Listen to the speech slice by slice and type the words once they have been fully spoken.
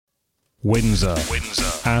Windsor,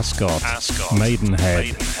 Ascot,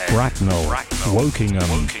 Maidenhead, Bracknell,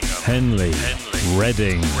 Wokingham, Henley,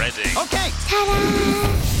 Reading. Okay.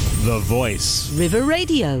 Ta-da! The voice. River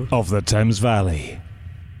Radio. Of the Thames Valley.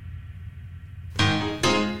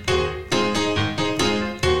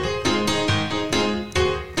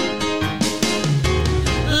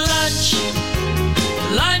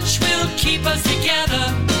 Lunch will keep us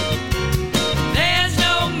together. There's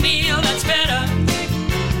no meal that's better.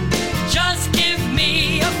 Just give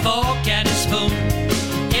me a fork and a spoon.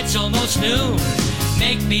 It's almost noon.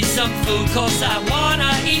 Make me some food, 'cause I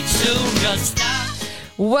wanna eat soon. Just stop.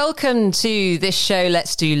 Welcome to this show,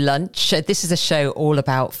 Let's Do Lunch. This is a show all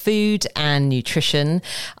about food and nutrition.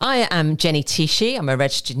 I am Jenny Tichy. I'm a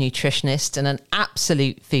registered nutritionist and an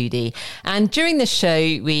absolute foodie. And during this show,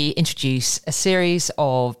 we introduce a series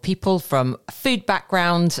of people from food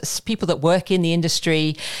backgrounds, people that work in the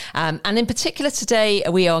industry. And in particular today,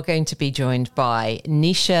 we are going to be joined by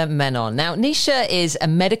Nisha Menon. Now, Nisha is a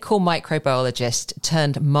medical microbiologist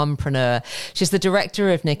turned mumpreneur. She's the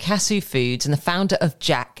director of Nikasu Foods and the founder of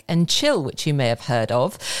Jack and Chill, which you may have heard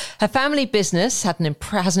of. Her family business has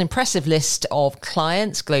an impressive list of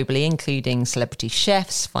clients globally, including celebrity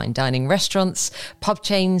chefs, fine dining restaurants, pub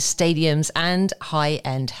chains, stadiums, and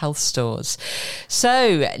high-end health stores.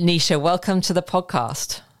 So, Nisha, welcome to the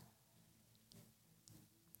podcast.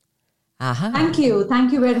 Thank you.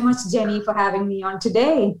 Thank you very much, Jenny, for having me on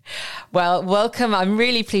today. Well, welcome. I'm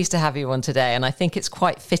really pleased to have you on today. And I think it's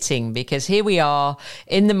quite fitting because here we are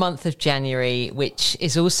in the month of January, which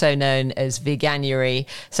is also known as Veganuary.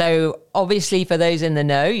 So obviously, for those in the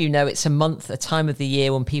know, you know it's a time of the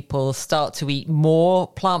year when people start to eat more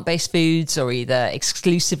plant-based foods or either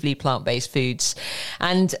exclusively plant-based foods.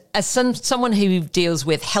 And as someone who deals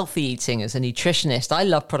with healthy eating as a nutritionist, I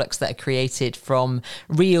love products that are created from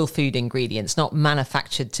real food ingredients, not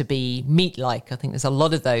manufactured to be meat-like. I think there's a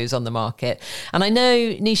lot of those on the market. And I know,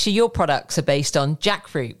 Nisha, your products are based on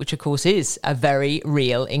jackfruit, which of course is a very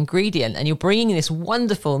real ingredient. And you're bringing this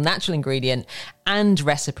wonderful natural ingredient and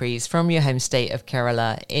recipes from your home state of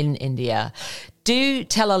Kerala in India. Do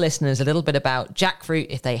tell our listeners a little bit about jackfruit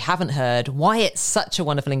if they haven't heard, why it's such a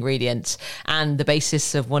wonderful ingredient, and the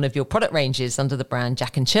basis of one of your product ranges under the brand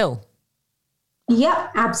Jack and Chill. Yeah,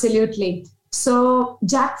 absolutely. So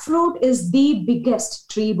jackfruit is the biggest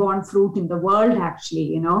tree-borne fruit in the world,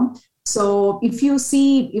 actually, So if you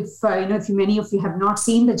see, if many of you have not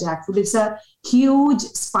seen the jackfruit, it's a huge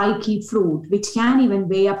spiky fruit, which can even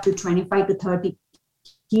weigh up to 25 to 30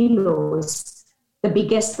 kilos, the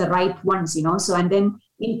biggest, the ripe ones, So, and then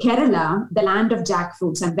in Kerala, the land of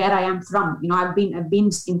jackfruits and where I am from, I've been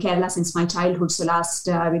in Kerala since my childhood, so last,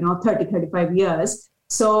 30, 35 years.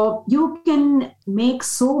 So you can make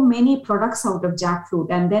so many products out of jackfruit.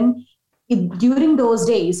 And then during those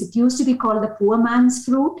days, it used to be called the poor man's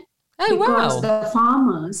fruit. Oh, because wow. the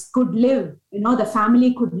farmers could live, the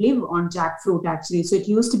family could live on jackfruit actually. So it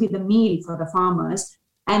used to be the meal for the farmers.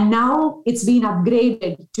 And now it's been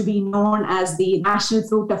upgraded to be known as the national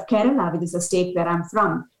fruit of Kerala, which is the state where I'm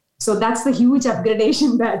from. So that's the huge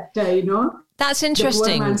upgradation that, That's interesting.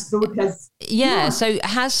 The poor man's fruit has. Yeah. So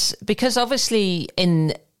because obviously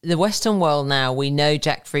in the Western world now, we know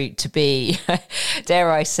jackfruit to be,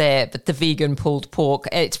 dare I say it, but the vegan pulled pork.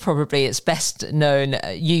 It's probably its best known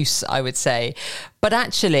use, I would say. But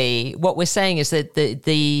actually, what we're saying is that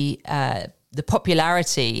the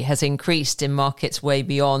popularity has increased in markets way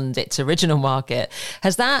beyond its original market.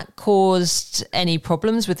 Has that caused any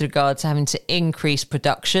problems with regard to having to increase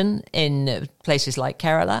production in places like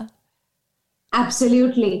Kerala?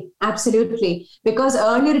 Absolutely. Because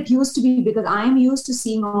earlier it used to be, because I'm used to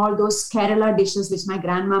seeing all those Kerala dishes which my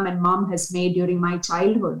grandmom and mom has made during my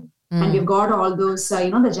childhood. And we've got all those, the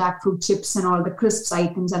jackfruit chips and all the crisps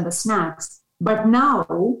items and the snacks. But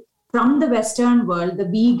now, from the Western world, the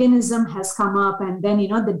veganism has come up and then,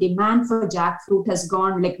 the demand for jackfruit has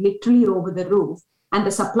gone like literally over the roof. And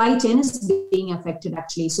the supply chain is being affected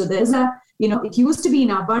actually. So there's it used to be in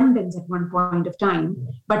abundance at one point of time,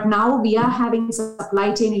 but now we are having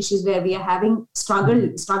supply chain issues where we are having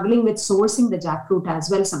struggling with sourcing the jackfruit as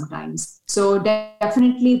well sometimes. So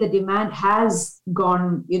definitely the demand has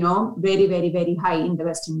gone, very, very, very high in the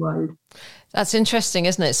Western world. That's interesting,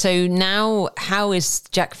 isn't it? So now how is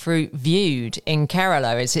jackfruit viewed in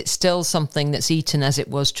Kerala? Is it still something that's eaten as it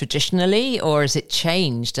was traditionally, or has it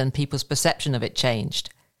changed and people's perception of it changed?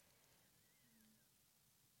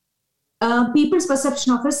 People's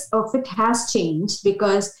perception of it has changed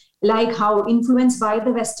because like how influenced by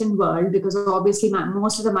the Western world, because obviously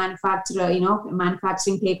most of the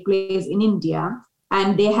manufacturing take place in India,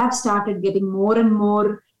 and they have started getting more and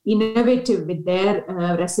more innovative with their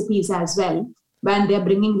recipes as well. When they're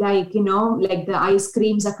bringing like the ice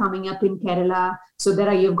creams are coming up in Kerala. So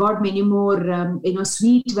you've got many more,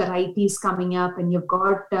 sweet varieties coming up, and you've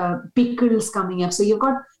got pickles coming up. So you've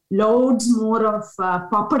got loads more of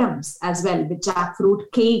papadums as well, with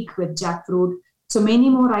jackfruit, cake with jackfruit. So many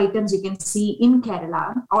more items you can see in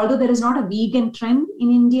Kerala, although there is not a vegan trend in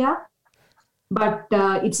India, but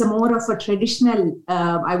it's a more of a traditional,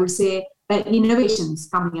 I would say, innovations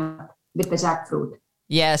coming up with the jackfruit.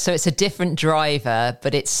 Yeah, so it's a different driver,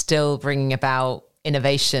 but it's still bringing about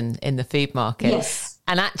innovation in the food market. Yes.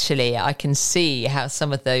 And actually, I can see how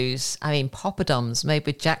some of those, poppadoms made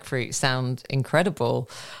with jackfruit sound incredible.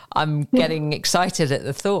 I'm getting excited at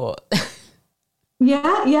the thought.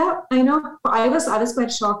 Yeah, I know. I was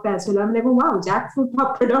quite shocked as well. I'm like, oh, wow, jackfruit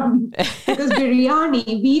papadum. Because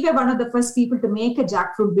biryani, we were one of the first people to make a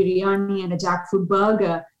jackfruit biryani and a jackfruit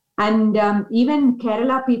burger. And even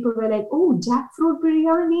Kerala people were like, oh, jackfruit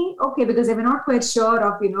biryani? Okay, because they were not quite sure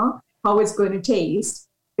of, how it's going to taste.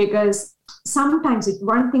 Because sometimes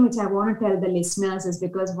one thing which I want to tell the listeners is,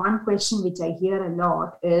 because one question which I hear a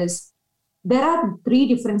lot is, there are 3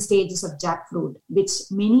 different stages of jackfruit, which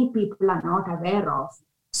many people are not aware of.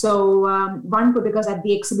 So because at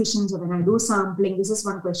the exhibitions or when I do sampling, this is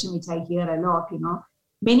one question which I hear a lot,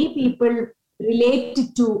 Many people relate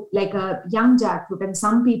it to like a young jackfruit, and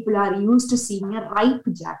some people are used to seeing a ripe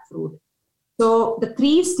jackfruit. So the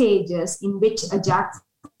 3 stages in which a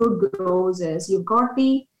jackfruit grows is, you've got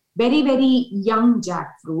the very, very young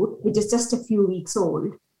jackfruit, which is just a few weeks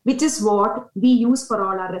old, which is what we use for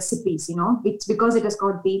all our recipes, it's because it has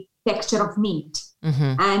got the texture of meat.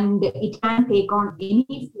 Mm-hmm. And it can take on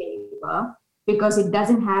any flavor because it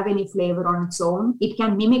doesn't have any flavor on its own. It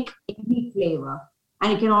can mimic any flavor,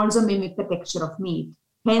 and it can also mimic the texture of meat.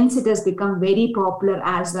 Hence, it has become very popular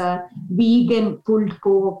as a vegan pulled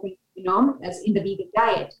pork, as in the vegan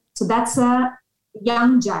diet. So that's a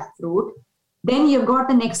young jackfruit. Then you've got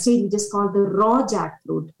the next stage, which is called the raw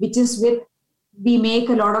jackfruit, which is we make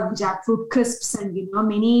a lot of jackfruit crisps and,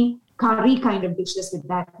 many curry kind of dishes with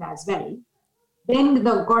that as well. Then we've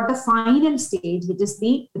got the final stage, which is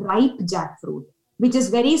the ripe jackfruit, which is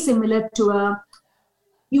very similar to a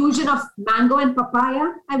fusion of mango and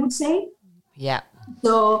papaya, I would say. Yeah.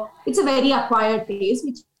 So it's a very acquired taste,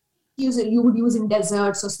 which you would use in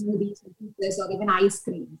desserts or smoothies or pizzas or even ice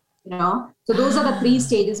cream, So those are the 3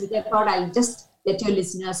 stages which I thought I'll just let your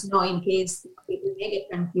listeners know in case people may get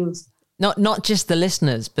confused. Not just the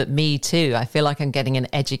listeners, but me too. I feel like I'm getting an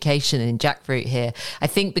education in jackfruit here. I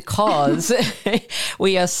think because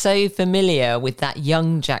we are so familiar with that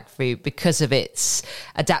young jackfruit because of its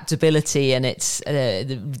adaptability and its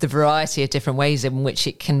the variety of different ways in which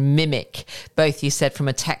it can mimic, both you said from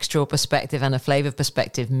a textural perspective and a flavor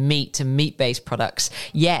perspective, meat and meat-based products.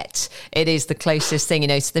 Yet it is the closest thing.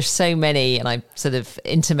 So there's so many, and I sort of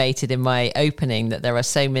intimated in my opening that there are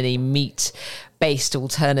so many meat-based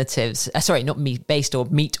alternatives, not meat-based or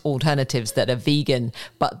meat alternatives that are vegan,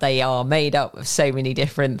 but they are made up of so many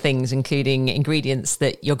different things, including ingredients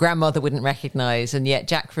that your grandmother wouldn't recognize. And yet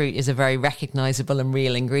jackfruit is a very recognizable and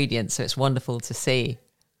real ingredient. So it's wonderful to see.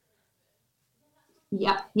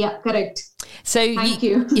 Yeah, correct. So Thank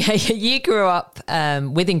you. You grew up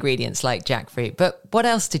with ingredients like jackfruit, but what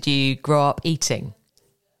else did you grow up eating?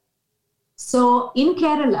 So in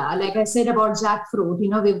Kerala, like I said about jackfruit,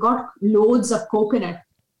 we've got loads of coconut.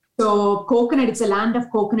 So coconut, it's a land of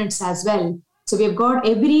coconuts as well. So we've got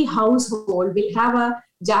every household will have a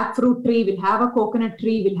jackfruit tree, will have a coconut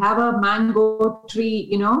tree, will have a mango tree,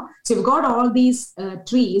 So you've got all these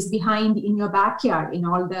trees behind in your backyard in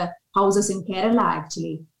all the houses in Kerala,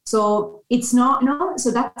 actually. So it's not, so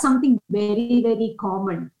that's something very, very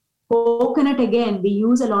common. Coconut, again, we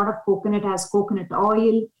use a lot of coconut as coconut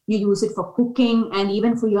oil. You use it for cooking and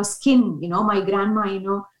even for your skin. My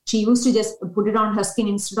grandma, she used to just put it on her skin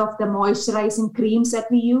instead of the moisturizing creams that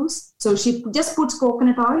we use. So she just puts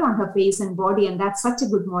coconut oil on her face and body, and that's such a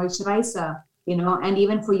good moisturizer, and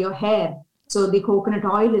even for your hair. So the coconut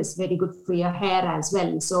oil is very good for your hair as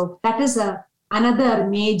well. So that is another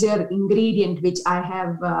major ingredient which I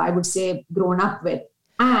have, I would say, grown up with.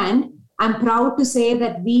 And I'm proud to say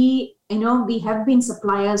that we have been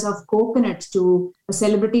suppliers of coconut to a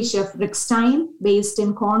celebrity chef, Rick Stein, based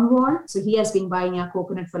in Cornwall. So he has been buying our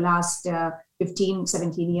coconut for last 15,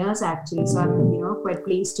 17 years, actually. So I'm, quite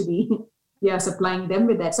pleased to be supplying them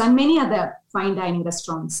with that. So, and many other fine dining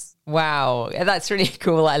restaurants. Wow, that's really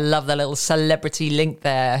cool. I love that little celebrity link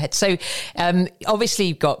there. So obviously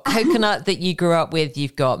you've got coconut that you grew up with,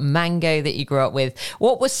 you've got mango that you grew up with.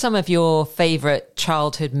 What were some of your favorite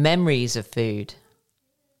childhood memories of food?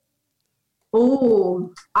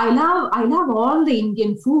 Oh, I love all the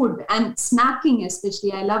Indian food and snacking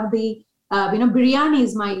especially. I love the biryani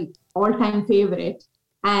is my all-time favorite,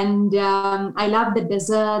 and I love the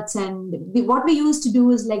desserts. And what we used to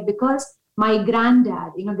do is like, because my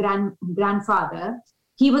granddad, grandfather,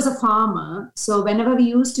 he was a farmer. So whenever we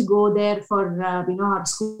used to go there for our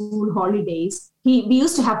school holidays, we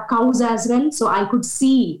used to have cows as well. So I could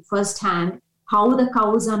see firsthand how the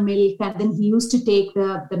cows are milked, and then he used to take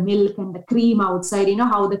the milk and the cream outside,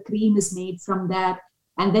 how the cream is made from that.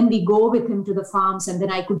 And then we go with him to the farms, and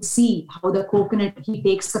then I could see how he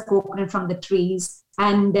takes the coconut from the trees,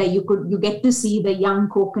 and you get to see the young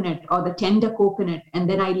coconut or the tender coconut. And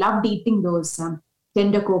then I loved eating those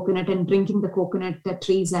tender coconut and drinking the coconut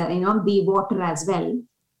trees, the water as well.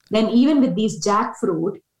 Then even with these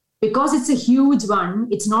jackfruit, because it's a huge one,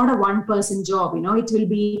 it's not a one-person job. It will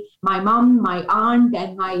be my mom, my aunt,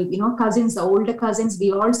 and my cousins, the older cousins.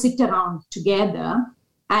 We all sit around together,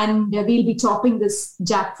 and we'll be chopping this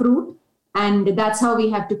jackfruit, and that's how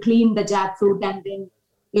we have to clean the jackfruit, and then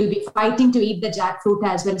we'll be fighting to eat the jackfruit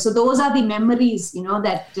as well. So those are the memories,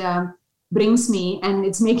 that brings me, and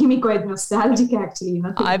it's making me quite nostalgic actually.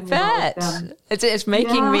 I bet it's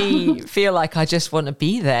making me feel like I just want to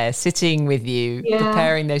be there sitting with you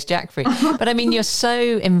preparing those jackfruit. But I mean, you're so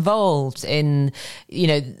involved in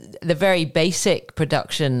the very basic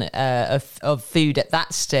production of food at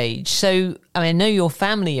that stage. So I know your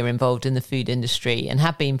family are involved in the food industry and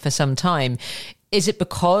have been for some time. Is it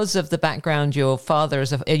because of the background, your grandfather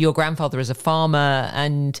is a farmer,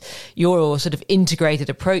 and your sort of integrated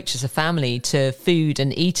approach as a family to food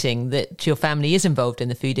and eating, that your family is involved in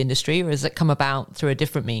the food industry, or has it come about through a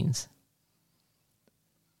different means?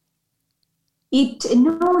 It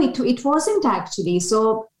wasn't actually.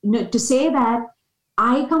 So to say that,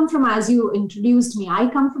 I come from, as you introduced me, I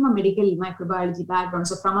come from a medical microbiology background,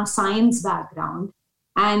 so from a science background.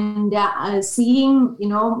 And seeing,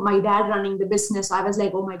 my dad running the business, I was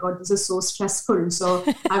like, oh my God, this is so stressful. So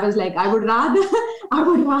I was like, I would rather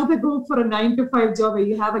go for a 9-to-5 job where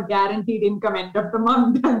you have a guaranteed income end of the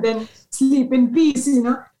month and then sleep in peace.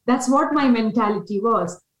 That's what my mentality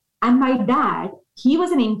was. And my dad, he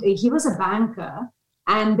was a banker.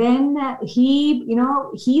 And then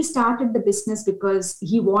he started the business because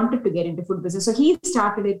he wanted to get into food business. So he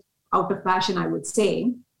started it out of passion, I would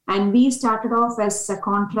say. And we started off as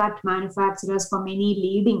contract manufacturers for many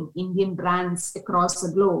leading Indian brands across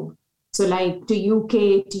the globe. So like to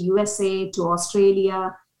UK, to USA, to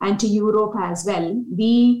Australia, and to Europe as well.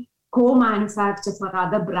 We co-manufacture for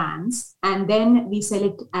other brands, and then we sell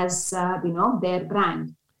it as, their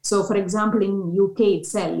brand. So for example, in UK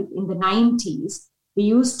itself, in the 90s, we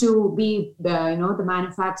used to be the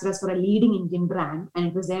manufacturers for a leading Indian brand, and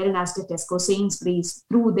it was there in Asda, Tesco, Sainsbury's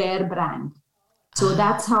through their brand. So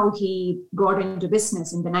that's how he got into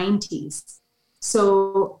business in the 90s.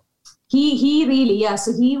 So he really,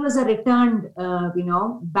 so he was a returned,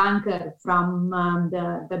 banker from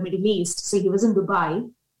the Middle East. So he was in Dubai,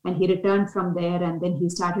 and he returned from there, and then he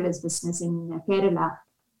started his business in Kerala.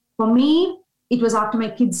 For me, it was after my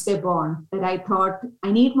kids were born that I thought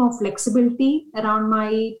I need more flexibility around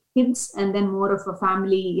my kids, and then more of a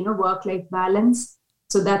family, work-life balance.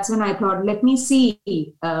 So that's when I thought, let me see,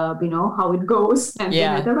 how it goes. And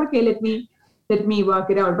then I thought, okay, let me work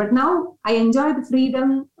it out. But now I enjoy the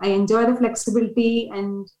freedom. I enjoy the flexibility,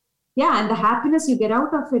 and the happiness you get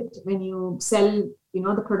out of it when you sell,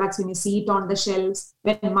 the products, when you see it on the shelves.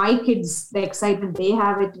 When my kids, the excitement they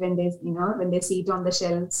have it when they see it on the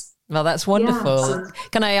shelves. Well, that's wonderful. Yeah,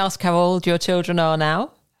 can I ask how old your children are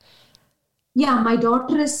now? Yeah, my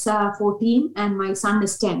daughter is 14 and my son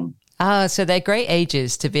is 10. So they're great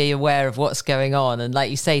ages to be aware of what's going on. And like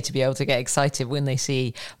you say, to be able to get excited when they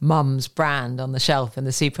see mum's brand on the shelf in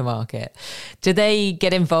the supermarket. Do they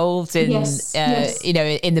get involved in, yes.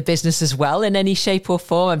 In the business as well in any shape or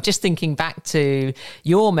form? I'm just thinking back to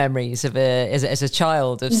your memories of as a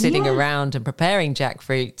child of sitting around and preparing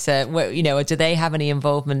jackfruit. Do they have any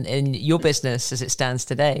involvement in your business as it stands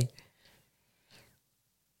today?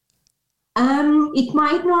 It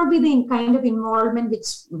might not be the kind of involvement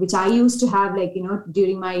which I used to have,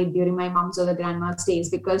 during my mom's or the grandma's days,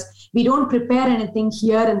 because we don't prepare anything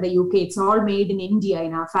here in the UK. It's all made in India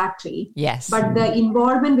in our factory. Yes. But the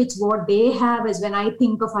involvement which what they have is when I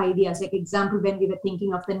think of ideas, like example, when we were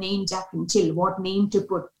thinking of the name Jack and Chill, what name to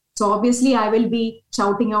put. So obviously I will be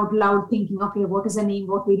shouting out loud thinking, okay, what is the name,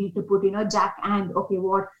 what we need to put, Jack and, okay,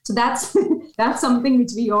 what? So that's something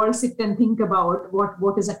which we all sit and think about,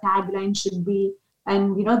 what is a tagline should be,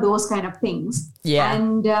 and, those kind of things. Yeah.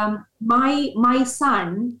 And my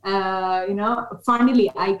son,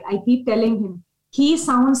 funnily, I keep telling him, he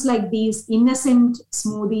sounds like these innocent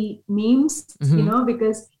smoothie memes,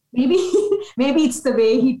 because maybe it's the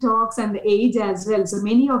way he talks and the age as well. So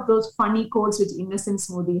many of those funny quotes which innocent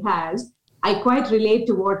smoothie has, I quite relate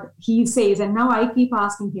to what he says. And now I keep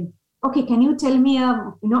asking him, okay, can you tell me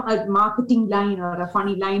a marketing line or a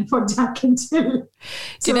funny line for Jack and Jill?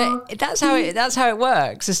 So, that's how it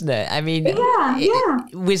works, isn't it? I mean,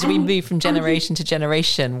 as we move from generation to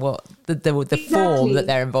generation, what the form that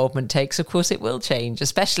their involvement takes, of course, it will change,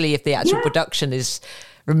 especially if the actual production is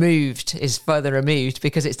further removed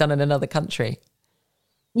because it's done in another country.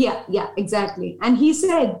 Yeah, exactly. And he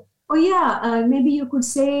said, maybe you could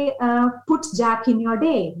say, put Jack in your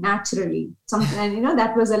day naturally. And,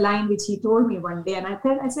 that was a line which he told me one day. And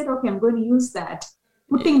I said, okay, I'm going to use that.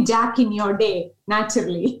 Putting Jack in your day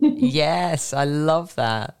naturally. Yes, I love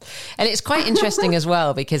that. And it's quite interesting as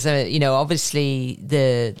well because, obviously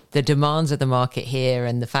the demands of the market here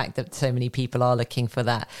and the fact that so many people are looking for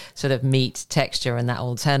that sort of meat texture and that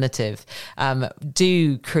alternative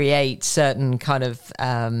do create certain kind of...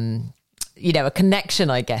 a connection,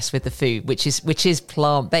 I guess, with the food, which is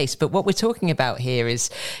plant-based. But what we're talking about here is,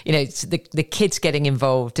 it's the kids getting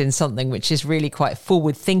involved in something which is really quite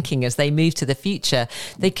forward-thinking as they move to the future.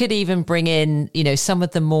 They could even bring in, some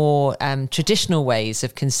of the more traditional ways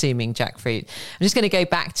of consuming jackfruit. I'm just going to go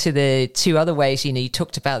back to the two other ways. You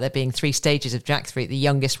talked about there being 3 stages of jackfruit, the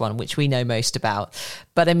youngest one, which we know most about.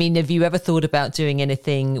 But I mean, have you ever thought about doing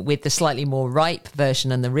anything with the slightly more ripe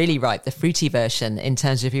version and the really ripe, the fruity version, in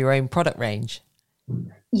terms of your own product range?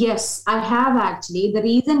 Yes, I have actually. The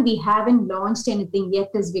reason we haven't launched anything yet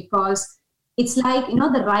is because it's like,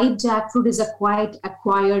 the ripe jackfruit is a quite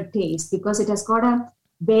acquired taste because it has got a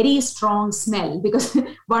very strong smell. Because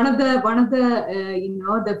one of the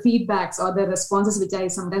the feedbacks or the responses which I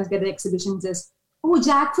sometimes get at exhibitions is, oh,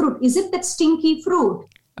 jackfruit, is it that stinky fruit?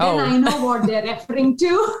 Then I know what they're referring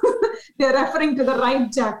to. They're referring to the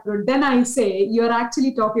ripe jackfruit. Then I say, you're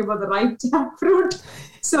actually talking about the ripe jackfruit.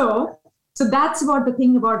 So that's what the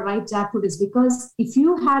thing about ripe jackfruit is, because if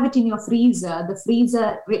you have it in your freezer, the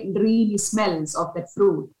freezer really smells of that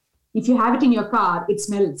fruit. If you have it in your car, it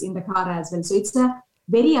smells in the car as well. So it's a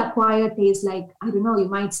very acquired taste, like, I don't know, you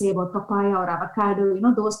might say about papaya or avocado,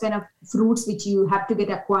 those kind of fruits which you have to get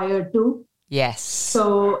acquired to. Yes.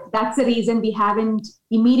 So that's the reason we haven't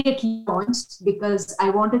immediately launched, because I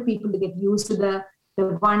wanted people to get used to the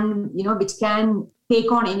one, which can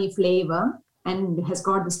take on any flavor and has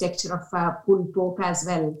got this texture of pulled pork as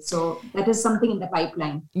well. So that is something in the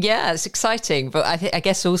pipeline. Yeah, it's exciting. But I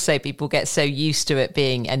guess also people get so used to it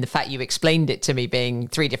being, and the fact you explained it to me being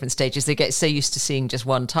 3 different stages, they get so used to seeing just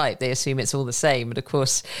one type. They assume it's all the same. But of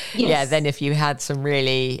course, then if you had some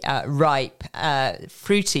really ripe,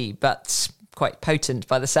 fruity, but quite potent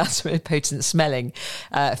by the sounds of it, potent smelling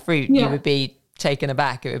fruit, you would be taken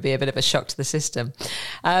aback. It would be a bit of a shock to the system.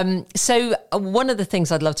 So one of the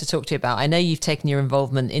things I'd love to talk to you about, I know you've taken your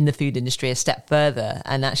involvement in the food industry a step further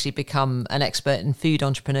and actually become an expert in food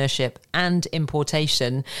entrepreneurship and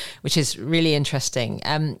importation, which is really interesting.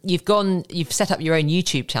 You've set up your own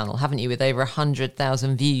YouTube channel, haven't you, with over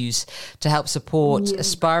 100,000 views to help support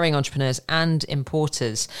aspiring entrepreneurs and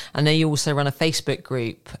importers. I know you also run a Facebook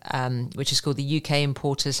group, which is called the UK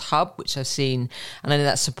Importers Hub, which I've seen, and I know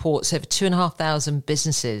that supports over 2,500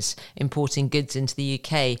 businesses importing goods into the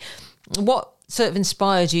UK. What sort of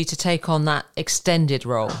inspired you to take on that extended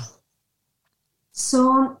role?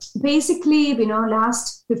 So basically,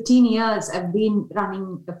 last 15 years, I've been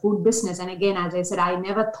running the food business. And again, as I said, I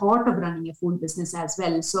never thought of running a food business as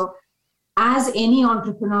well. So as any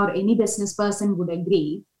entrepreneur, any business person would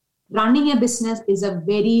agree, running a business is a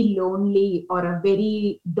very lonely or a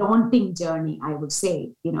very daunting journey, I would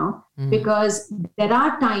say, because there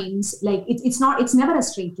are times like it's never a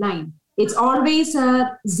straight line. It's always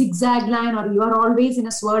a zigzag line, or you are always in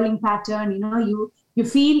a swirling pattern. You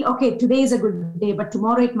feel, okay, today is a good day, but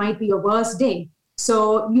tomorrow it might be your worst day.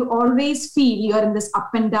 So you always feel you're in this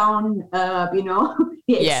up and down, the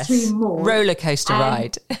extreme mode. Roller coaster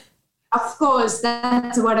ride. Of course,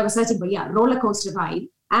 that's what I was searching for. Yeah, roller coaster ride.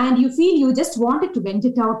 And you feel you just wanted to vent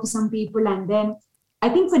it out to some people. And then I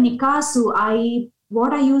think for Nikasu,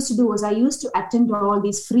 what I used to do was I used to attend all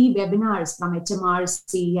these free webinars from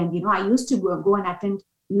HMRC. And, I used to go and attend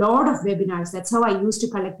a lot of webinars. That's how I used to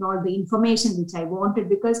collect all the information which I wanted,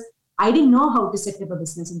 because I didn't know how to set up a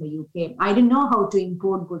business in the UK. I didn't know how to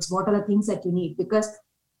import goods. What are the things that you need? Because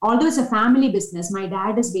although it's a family business, my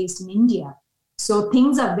dad is based in India. So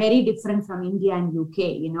things are very different from India and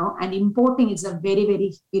UK, and importing is a very,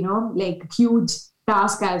 very, huge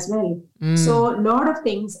task as well. So a lot of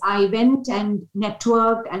things I went and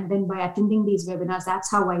networked, and then by attending these webinars, that's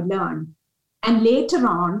how I learned. And later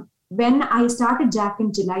on, when I started Jack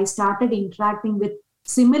and Jill, I started interacting with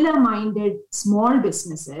similar-minded small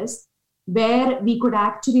businesses where we could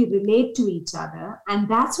actually relate to each other. And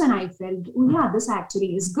that's when I felt, oh yeah, this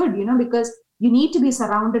actually is good, because you need to be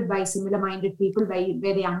surrounded by similar-minded people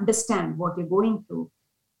where they understand what you're going through.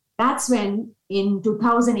 That's when in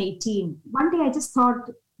 2018, one day I just thought,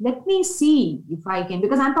 let me see if I can,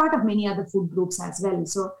 because I'm part of many other food groups as well.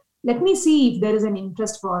 So let me see if there is an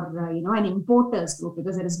interest for, an importers group,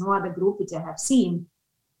 because there is no other group which I have seen.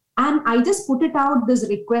 And I just put this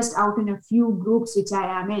request out in a few groups which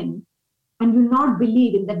I am in. And you'll not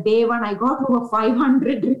believe, in the day one, I got over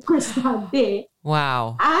 500 requests that day.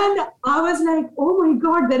 Wow. And I was like, oh my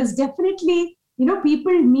God, there is definitely,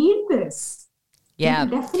 people need this. Yeah.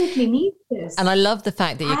 People definitely need this. And I love the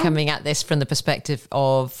fact that you're coming at this from the perspective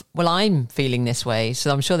of, well, I'm feeling this way,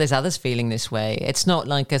 so I'm sure there's others feeling this way. It's not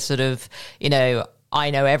like a sort of, I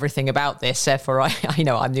know everything about this, therefore I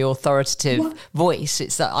know I'm the authoritative voice.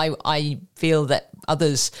 It's that I feel that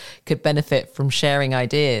others could benefit from sharing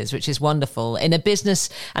ideas, which is wonderful in a business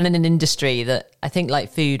and in an industry that I think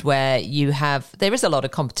like food, where there is a lot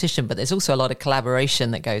of competition, but there's also a lot of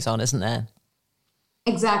collaboration that goes on, isn't there?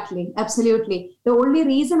 Exactly. Absolutely. The only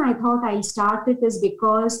reason I thought I'll start it is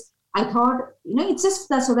because I thought, it's just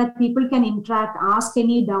so that people can interact, ask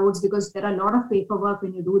any doubts, because there are a lot of paperwork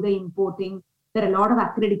when you do the importing. There are a lot of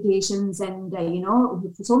accreditations and,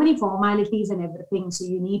 so many formalities and everything. So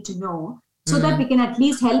you need to know so that we can at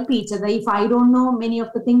least help each other. If I don't know many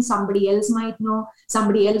of the things, somebody else might know,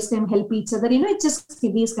 somebody else can help each other. It's just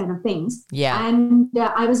these kind of things. Yeah. And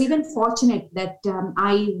I was even fortunate that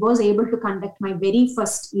I was able to conduct my very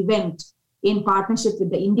first event in partnership with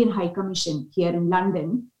the Indian High Commission here in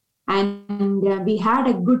London. And we had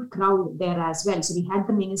a good crowd there as well. So we had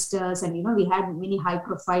the ministers and, we had many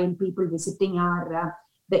high-profile people visiting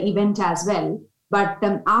the event as well. But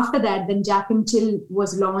after that, then Jack and Chill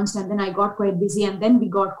was launched, and then I got quite busy, and then we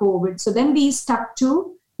got COVID. So then we stuck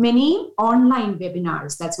to many online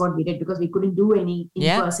webinars. That's what we did, because we couldn't do any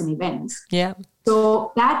in-person events. Yeah.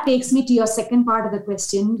 So that takes me to your second part of the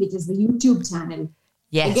question, which is the YouTube channel.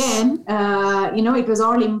 Yes. Again, it was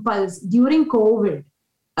all impulse. During COVID,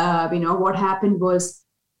 what happened was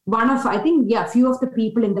a few of the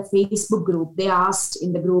people in the Facebook group, they asked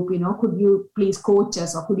in the group, could you please coach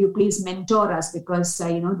us or could you please mentor us? Because,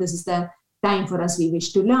 this is the time for us, we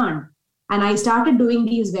wish to learn. And I started doing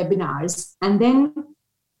these webinars. And then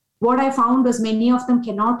what I found was many of them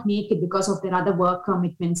cannot make it because of their other work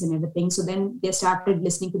commitments and everything. So then they started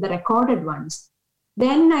listening to the recorded ones.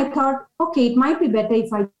 Then I thought, okay, it might be better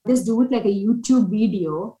if I just do it like a YouTube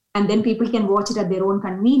video, and then people can watch it at their own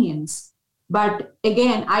convenience. But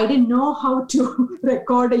again, I didn't know how to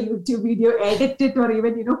record a YouTube video, edit it, or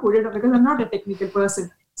even, put it up, because I'm not a technical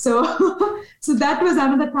person. So that was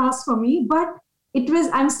another task for me. But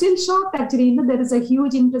I'm still shocked actually, there is a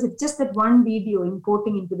huge interest. It's just that one video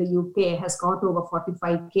importing into the UK has got over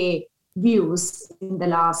 45K views in the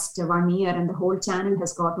last 1 year, and the whole channel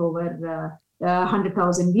has got over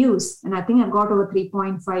 100,000 views. And I think I've got over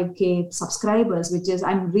 3.5K subscribers, which is,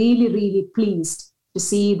 I'm really, really pleased to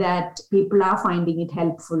see that people are finding it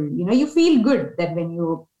helpful. You feel good that when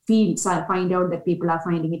you find out that people are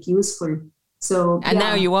finding it useful. So, and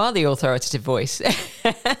now you are the authoritative voice.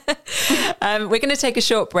 We're going to take a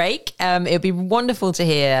short break. It'll be wonderful to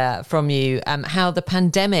hear from you how the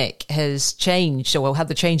pandemic has changed, or how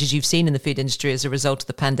the changes you've seen in the food industry as a result of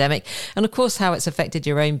the pandemic, and of course how it's affected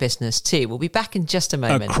your own business too. We'll be back in just a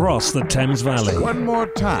moment. Across the Thames Valley. One more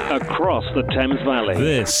time. Across the Thames Valley.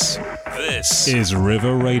 This is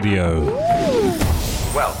River Radio.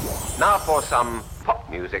 Well, now for some pop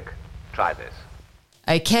music. Try this.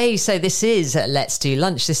 Okay, so this is Let's Do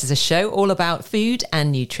Lunch. This is a show all about food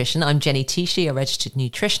and nutrition. I'm Jenny Tichy, a registered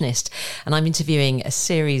nutritionist, and I'm interviewing a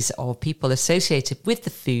series of people associated with the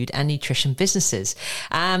food and nutrition businesses.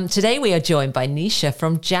 Today we are joined by Nisha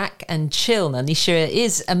from Jack and Chill. Now, Nisha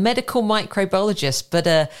is a medical microbiologist,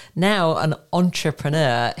 but now an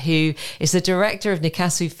entrepreneur who is the director of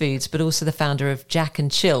Nikasu Foods, but also the founder of Jack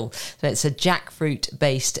and Chill. So it's a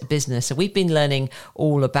jackfruit-based business. So we've been learning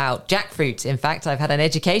all about jackfruit. In fact, I've had an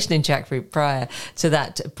education in jackfruit prior to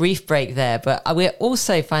that brief break there, but we're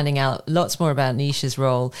also finding out lots more about Nisha's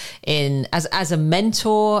role in as a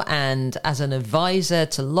mentor and as an advisor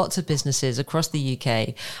to lots of businesses across the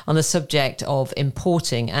UK on the subject of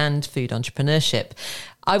importing and food entrepreneurship.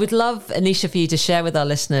 I would love, Nisha, for you to share with our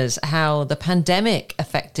listeners how the pandemic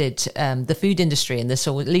affected the food industry and this,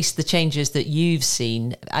 or at least the changes that you've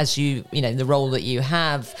seen as the role that you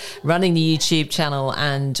have running the YouTube channel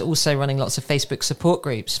and also running lots of Facebook support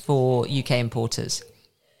groups for UK importers.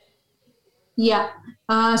 Yeah.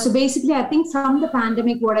 So basically, I think from the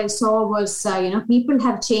pandemic, what I saw was, people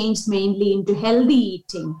have changed mainly into healthy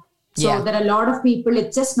eating. So there are a lot of people,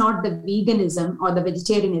 it's just not the veganism or the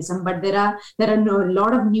vegetarianism, but there are a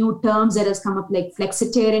lot of new terms that has come up, like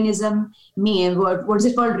flexitarianism, what is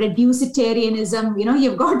it called? Reducitarianism.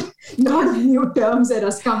 You've got a lot of new terms that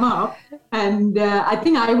has come up. And I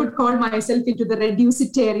think I would call myself into the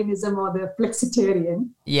reducitarianism or the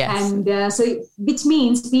flexitarian. Yes. And which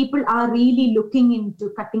means people are really looking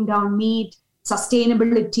into cutting down meat,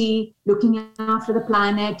 sustainability, looking after the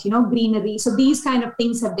planet, greenery. So these kind of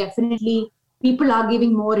things have definitely, people are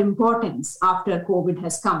giving more importance after COVID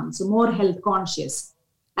has come. So more health conscious.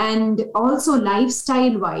 And also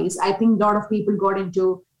lifestyle wise, I think a lot of people got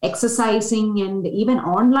into exercising and even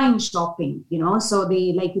online shopping, so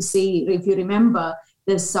like you say, if you remember,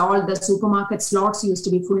 all the supermarket slots used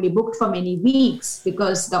to be fully booked for many weeks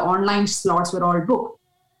because the online slots were all booked.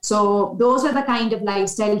 So those are the kind of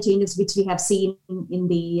lifestyle changes which we have seen in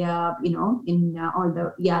the, all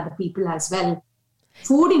the people as well.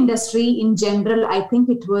 Food industry in general, I think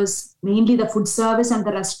it was mainly the food service and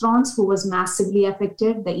the restaurants who was massively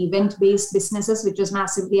affected, the event-based businesses, which was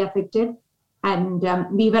massively affected. And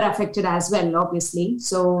we were affected as well, obviously.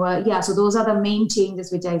 So, so those are the main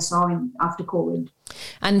changes which I saw after COVID.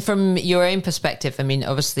 And from your own perspective, I mean,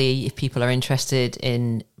 obviously, if people are interested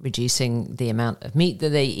in reducing the amount of meat that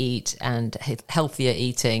they eat and healthier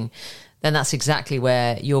eating, then that's exactly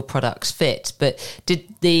where your products fit. But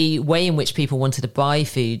did the way in which people wanted to buy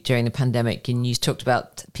food during the pandemic, and you talked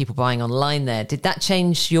about people buying online there, did that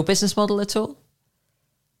change your business model at all?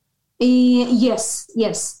 Yes.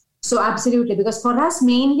 So absolutely, because for us,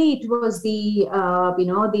 mainly it was we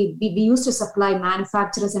used to supply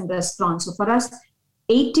manufacturers and restaurants. So for us,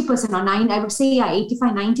 80% or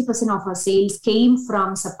 85-90% of our sales came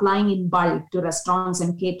from supplying in bulk to restaurants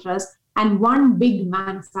and caterers, and one big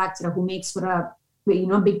manufacturer who makes for a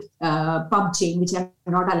big pub chain, which I'm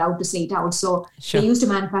not allowed to say it out. So They used to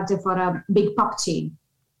manufacture for a big pub chain.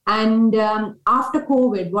 And after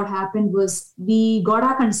COVID, what happened was we got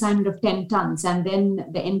our consignment of 10 tons and then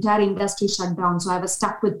the entire industry shut down. So I was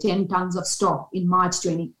stuck with 10 tons of stock in March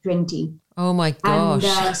 2020. Oh my gosh.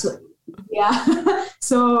 And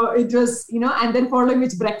so it was, and then following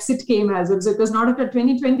which Brexit came as well. So it was not after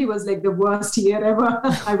 2020 was like the worst year ever,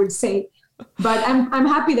 I would say. But I'm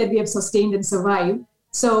happy that we have sustained and survived.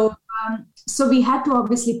 So we had to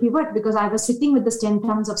obviously pivot because I was sitting with this 10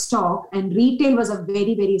 tons of stock and retail was a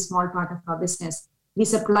very, very small part of our business. We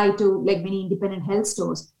supply to like many independent health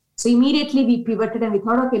stores. So immediately we pivoted and we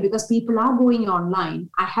thought, okay, because people are going online,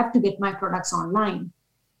 I have to get my products online.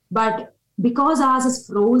 But because ours is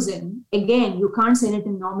frozen, again, you can't send it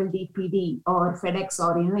in normal DPD or FedEx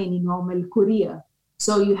or, any normal courier.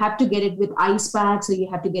 So you have to get it with ice packs, so you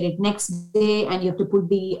have to get it next day, and you have to put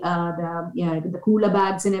the cooler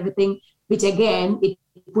bags and everything, which again, it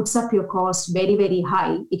puts up your cost very, very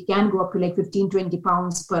high. It can go up to like 15-20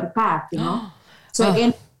 pounds per pack, So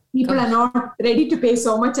again, people are not ready to pay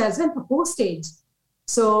so much as well for postage.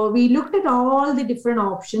 So we looked at all the different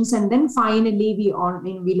options, and then finally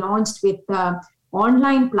we launched with the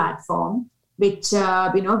online platform, which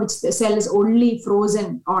sells only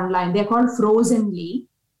frozen online. They're called Frozenly,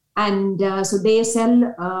 and so they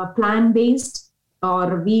sell plant-based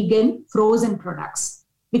or vegan frozen products,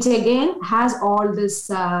 which again has all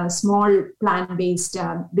this small plant-based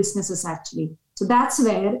businesses actually. So that's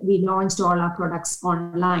where we launched all our products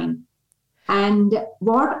online. And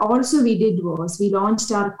what also we did was we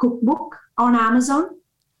launched our cookbook on Amazon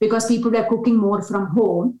because people were cooking more from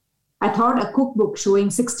home. I thought a cookbook showing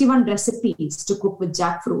 61 recipes to cook with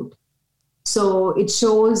jackfruit. So it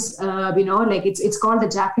shows, it's called the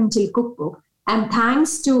Jack and Chill Cookbook. And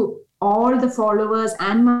thanks to all the followers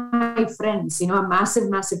and my friends, a massive,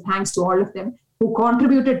 massive thanks to all of them who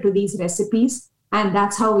contributed to these recipes. And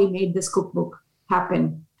that's how we made this cookbook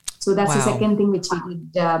happen. So that's the second thing which we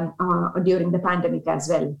did during the pandemic as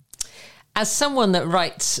well. As someone that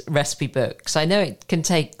writes recipe books, I know it can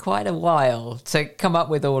take quite a while to come up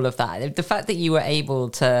with all of that. The fact that you were able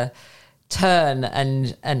to turn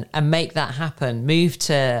and make that happen, move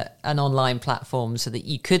to an online platform so that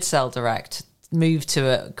you could sell direct, move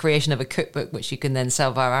to a creation of a cookbook, which you can then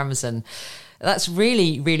sell via Amazon. That's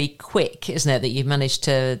really, really quick, isn't it, that you've managed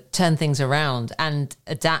to turn things around and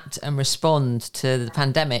adapt and respond to the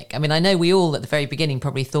pandemic. I mean, I know we all at the very beginning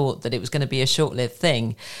probably thought that it was going to be a short-lived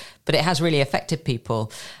thing, but it has really affected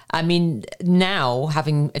people. I mean, now,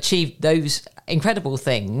 having achieved those incredible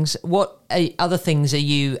things, what other things are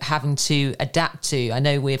you having to adapt to? I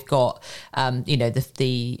know we've got,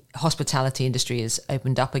 the hospitality industry has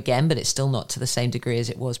opened up again, but it's still not to the same degree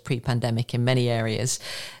as it was pre-pandemic in many areas.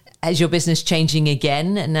 Is your business changing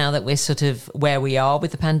again now that we're sort of where we are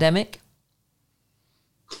with the pandemic?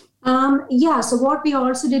 So what we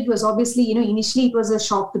also did was obviously, initially it was a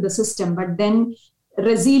shock to the system, but then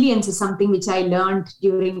resilience is something which I learned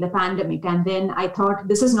during the pandemic. And then I thought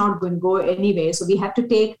this is not going to go anyway. So we have to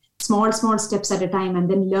take small steps at a time and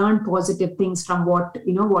then learn positive things from what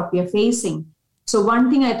we are facing. So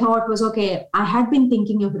one thing I thought was, okay, I had been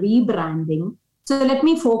thinking of rebranding. So let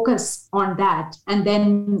me focus on that. And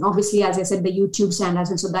then obviously, as I said, the YouTube channel.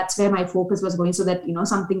 So that's where my focus was going, so that,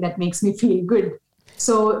 something that makes me feel good.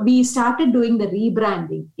 So we started doing the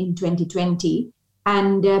rebranding in 2020.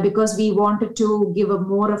 And because we wanted to give a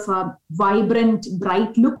more of a vibrant,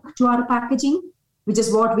 bright look to our packaging, which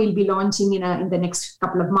is what we'll be launching in the next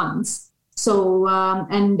couple of months. So,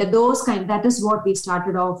 that is what we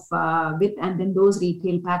started off with. And then those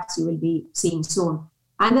retail packs you will be seeing soon.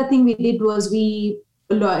 Another thing we did was we,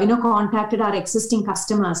 contacted our existing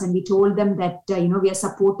customers and we told them that, we are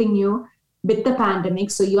supporting you with the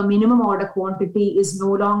pandemic. So your minimum order quantity is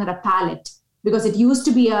no longer a pallet, because it used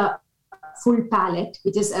to be a full pallet,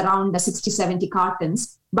 which is around 60-70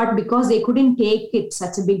 cartons. But because they couldn't take it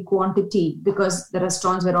such a big quantity, because the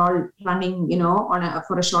restaurants were all running,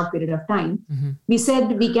 for a short period of time, we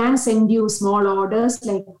said we can send you small orders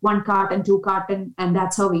like 1 carton, 2 carton, and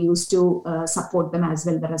that's how we used to support them as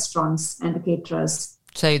well, the restaurants and the caterers.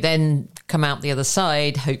 So then come out the other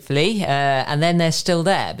side, hopefully, and then they're still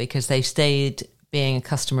there because they've stayed being a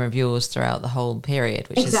customer of yours throughout the whole period,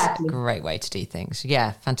 which is a great way to do things.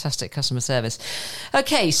 Yeah, fantastic customer service.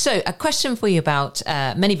 Okay, so a question for you about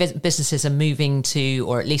many businesses are moving to,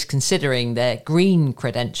 or at least considering, their green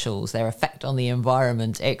credentials, their effect on the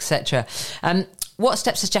environment, etc. What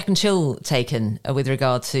steps has Jack and Chill taken with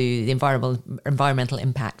regard to the environmental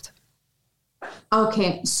impact?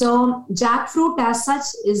 Okay, so jackfruit as such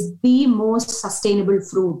is the most sustainable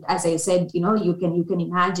fruit, as I said, you can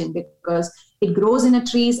imagine, because it grows in the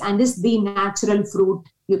trees and is the natural fruit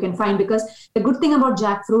you can find. Because the good thing about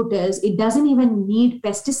jackfruit is it doesn't even need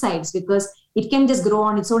pesticides, because it can just grow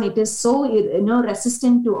on its own. It is so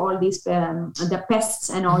resistant to all these the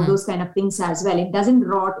pests and all those kind of things as well. It doesn't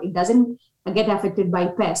rot. It doesn't get affected by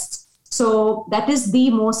pests. So that is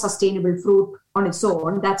the most sustainable fruit on its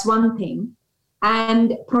own. That's one thing.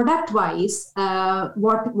 And product-wise,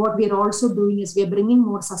 what we are also doing is we are bringing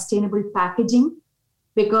more sustainable packaging,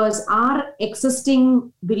 because our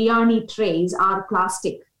existing biryani trays are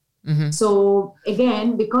plastic. So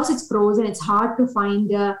again, because it's frozen, it's hard to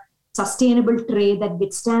find a sustainable tray that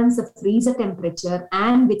withstands the freezer temperature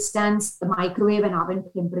and withstands the microwave and oven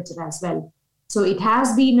temperature as well. So it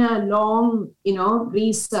has been a long,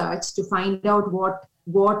 research to find out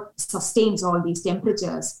what sustains all these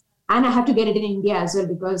temperatures. And I have to get it in India as well,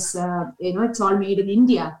 because, it's all made in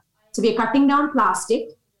India. So we are cutting down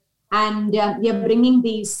plastic, and we are bringing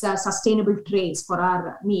these sustainable trays for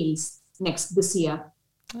our meals this year.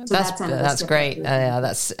 So that's great.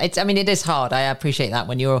 It is hard. I appreciate that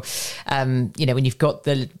when you're, when you've got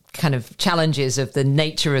the kind of challenges of the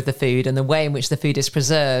nature of the food and the way in which the food is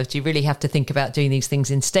preserved, you really have to think about doing these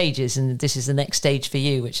things in stages. And this is the next stage for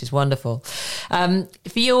you, which is wonderful. For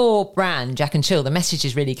your brand, Jack and Chill, the message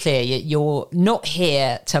is really clear. You're not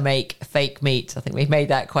here to make fake meat. I think we've made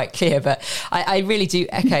that quite clear, but I really do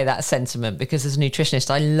echo that sentiment, because as a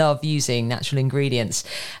nutritionist, I love using natural ingredients.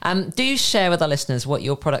 Do share with our listeners what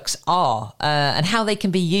your products are and how they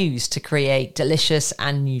can be used to create delicious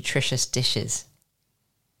and nutritious dishes.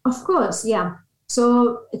 Of course, yeah.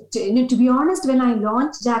 So to be honest, when I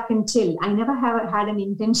launched Jack and Chill, I never had an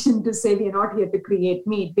intention to say we are not here to create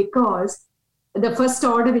meat, because the first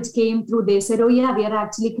order which came through, they said, oh yeah, we are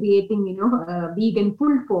actually creating, vegan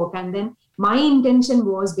pulled pork. And then my intention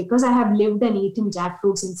was, because I have lived and eaten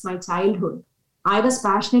jackfruit since my childhood, I was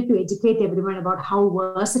passionate to educate everyone about how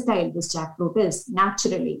versatile this jackfruit is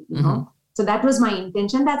naturally, you know. So that was my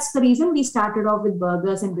intention. That's the reason we started off with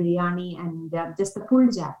burgers and biryani and just the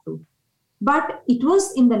pulled jackfruit. But it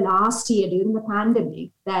was in the last year during the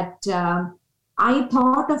pandemic that I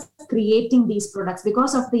thought of creating these products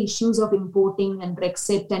because of the issues of importing and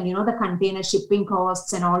Brexit and, the container shipping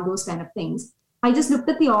costs and all those kind of things. I just looked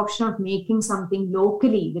at the option of making something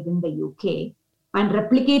locally within the UK. and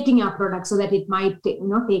replicating our product so that it might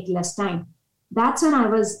take less time. That's when I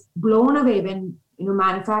was blown away when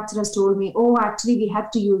manufacturers told me, oh, actually we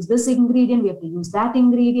have to use this ingredient, we have to use that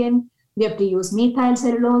ingredient, we have to use methyl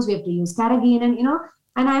cellulose, we have to use carrageenan,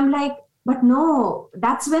 and I'm like, but no.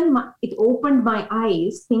 That's when it opened my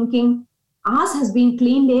eyes, thinking ours has been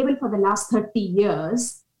clean label for the last 30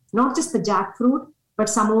 years, not just the jackfruit, but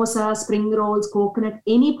samosa, spring rolls, coconut,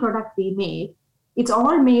 any product we make, it's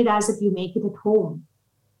all made as if you make it at home.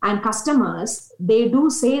 And customers, they do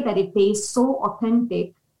say that it tastes so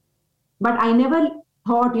authentic. But I never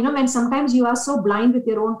thought, when sometimes you are so blind with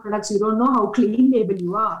your own products, you don't know how clean label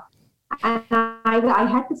you are. And I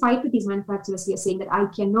had to fight with these manufacturers here saying that I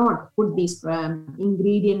cannot put these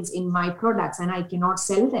ingredients in my products and I cannot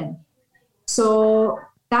sell them. So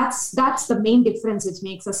that's the main difference which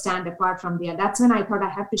makes us stand apart from there. That's when I thought I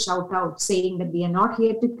had to shout out saying that we are not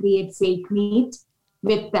here to create fake meat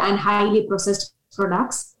and highly processed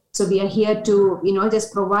products. So we are here to,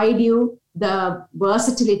 just provide you the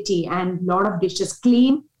versatility and a lot of dishes,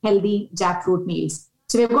 clean, healthy jackfruit meals.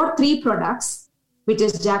 So we've got 3 products, which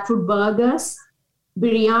is jackfruit burgers,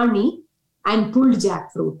 biryani, and pulled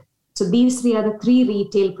jackfruit. So these 3 are the 3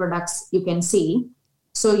 retail products you can see.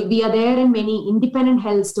 So we are there in many independent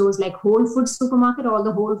health stores like Whole Foods supermarket, all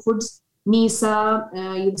the Whole Foods, Nisa,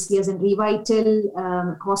 you'll see us in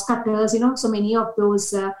Revital, Cost Cutters, so many of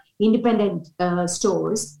those independent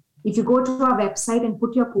stores. If you go to our website and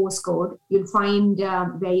put your postcode, you'll find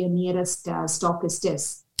where your nearest stockist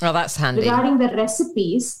is. Oh, that's handy. Regarding the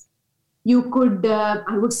recipes, you could,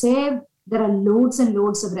 I would say there are loads and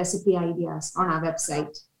loads of recipe ideas on our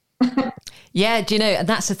website. Yeah, and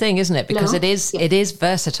that's the thing, isn't it? Because it is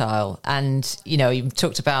versatile, and you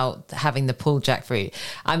talked about having the pulled jackfruit.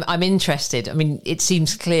 I'm interested. I mean, it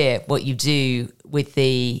seems clear what you do with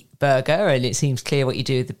the burger, and it seems clear what you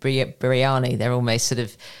do with the biryani. They're almost sort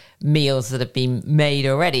of meals that have been made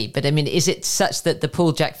already. But I mean, is it such that the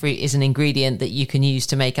pulled jackfruit is an ingredient that you can use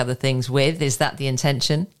to make other things with? Is that the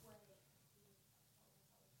intention?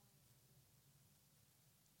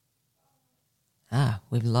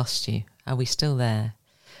 We've lost you. Are we still there?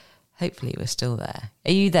 Hopefully we're still there.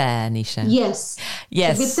 Are you there, Nisha? Yes.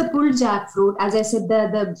 So with the pulled jackfruit, as I said,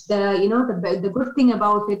 the good thing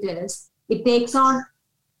about it is it takes on.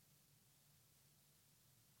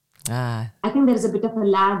 I think there is a bit of a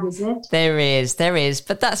lag, is it? There is,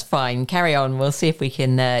 but that's fine. Carry on. We'll see if we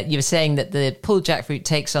can. You were saying that the pulled jackfruit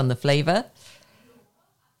takes on the flavour.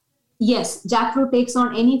 Yes, jackfruit takes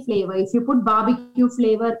on any flavor. If you put barbecue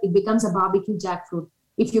flavor, it becomes a barbecue jackfruit.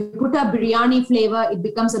 If you put a biryani flavor, it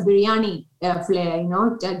becomes a biryani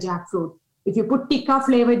flavor, jackfruit. If you put tikka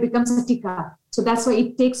flavor, it becomes a tikka. So that's why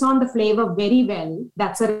it takes on the flavor very well.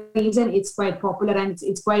 That's the reason it's quite popular and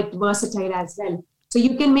it's quite versatile as well. So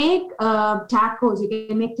you can make tacos, you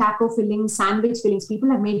can make taco fillings, sandwich fillings. People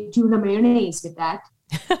have made tuna mayonnaise with that.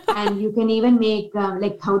 And you can even make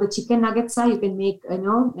like how the chicken nuggets are. You can make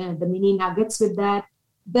the mini nuggets with that.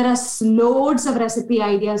 There are loads of recipe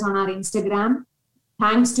ideas on our Instagram.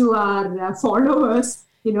 Thanks to our followers,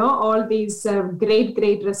 all these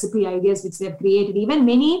great recipe ideas which they've created. Even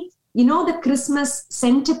many, the Christmas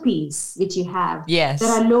centerpiece which you have. Yes. There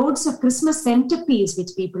are loads of Christmas centerpiece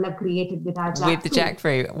which people have created with our jackfruit. With the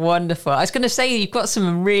jackfruit. Wonderful. I was going to say, you've got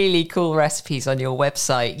some really cool recipes on your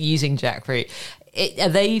website using jackfruit. Are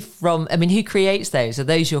they from, who creates those? Are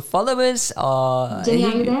those your followers? Or Jenny,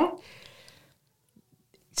 are you there?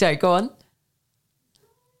 Sorry, go on.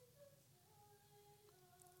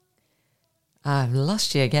 I've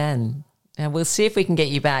lost you again. We'll see if we can get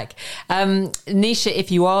you back. Nisha,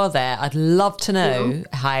 if you are there, I'd love to know. Hello?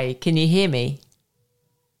 Hi, can you hear me?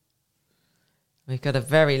 We've got a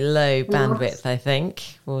very low bandwidth, I think.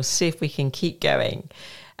 We'll see if we can keep going.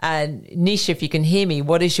 And Nisha, if you can hear me,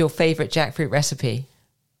 what is your favourite jackfruit recipe?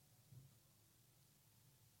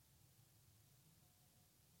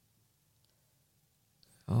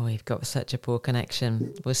 Oh, we've got such a poor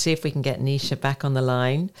connection. We'll see if we can get Nisha back on the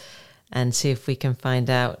line and see if we can find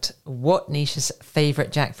out what Nisha's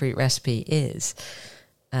favourite jackfruit recipe is.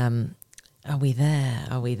 Are we there?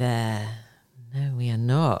 Are we there? No, we are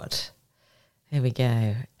not. Here we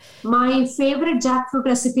go. My favourite jackfruit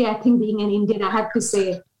recipe, I think being an Indian, I have to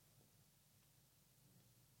say.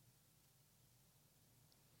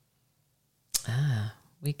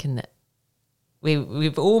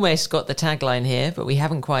 We've almost got the tagline here, but we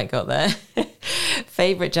haven't quite got there.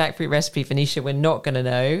 Favourite jackfruit recipe for Nisha, we're not going to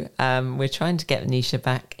know. We're trying to get Nisha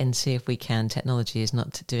back and see if we can. Technology is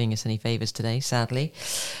not doing us any favours today, sadly.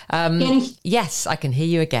 Yes, I can hear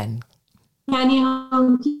you again. Can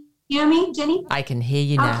you hear me, Jenny? I can hear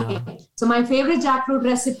you now. Okay. So my favourite jackfruit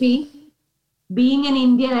recipe, being an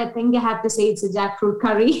Indian, I think I have to say it's a jackfruit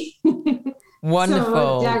curry.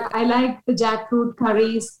 Wonderful. So I like the jackfruit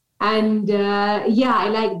curries. And I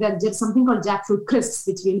like that. There's something called jackfruit crisps,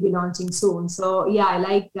 which we'll be launching soon. So I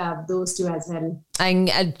like those two as well. And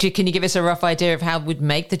can you give us a rough idea of how we'd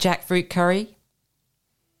make the jackfruit curry?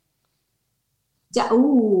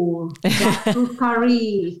 Jackfruit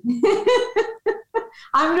curry.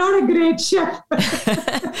 I'm not a great chef.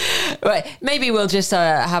 Right. Maybe we'll just do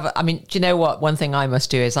you know what? One thing I must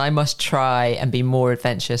do is I must try and be more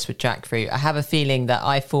adventurous with jackfruit. I have a feeling that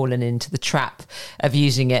I've fallen into the trap of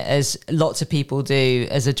using it, as lots of people do,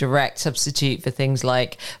 as a direct substitute for things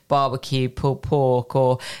like barbecue, pulled pork,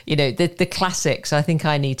 or, the classics. I think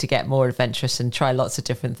I need to get more adventurous and try lots of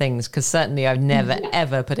different things, because certainly I've never,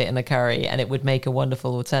 ever put it in a curry, and it would make a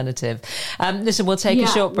wonderful alternative. Listen, we'll take a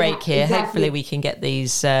short break here. Exactly. Hopefully we can get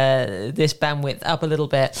this bandwidth up a little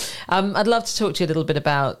bit. I'd love to talk to you a little bit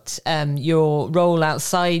about your role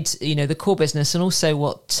outside, the core business, and also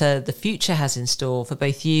what the future has in store for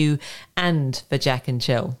both you and for Jack and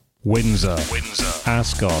Jill. Windsor,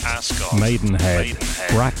 Ascot, Maidenhead,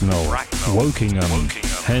 Bracknell, Wokingham,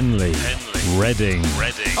 Henley, Reading.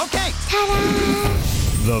 Okay.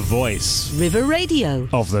 Ta-da! The voice River Radio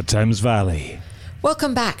of the Thames Valley.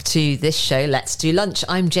 Welcome back to this show, Let's Do Lunch.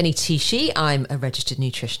 I'm Jenny Tichy. I'm a registered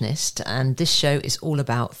nutritionist, and this show is all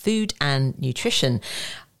about food and nutrition.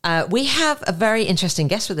 We have a very interesting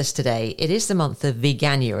guest with us today. It is the month of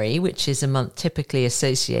Veganuary, which is a month typically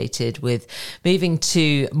associated with moving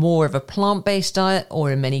to more of a plant-based diet,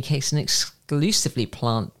 or in many cases, an exclusively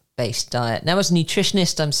plant-based diet. Now, as a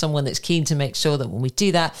nutritionist, I'm someone that's keen to make sure that when we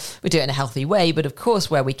do that, we do it in a healthy way, but of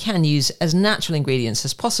course, where we can, use as natural ingredients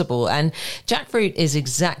as possible. And jackfruit is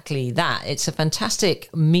exactly that. It's a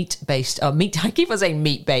fantastic meat-based, I keep on saying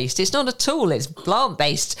meat-based. It's not at all. It's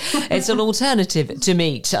plant-based. It's an alternative to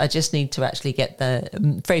meat. I just need to actually get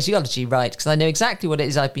the phraseology right, because I know exactly what it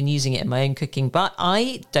is. I've been using it in my own cooking, but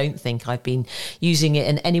I don't think I've been using it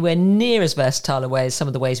in anywhere near as versatile a way as some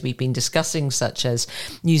of the ways we've been discussing, such as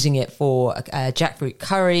using it for a jackfruit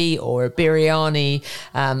curry or a biryani,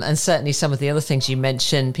 and certainly some of the other things you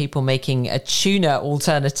mentioned, people making a tuna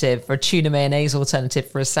alternative, or a tuna mayonnaise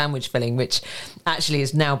alternative for a sandwich filling, which actually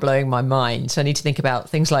is now blowing my mind. So I need to think about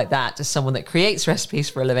things like that as someone that creates recipes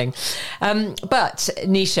for a living. But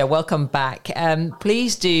Nisha, welcome back.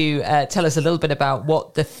 Please do tell us a little bit about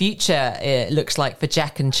what the future looks like for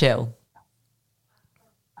Jack and Jill.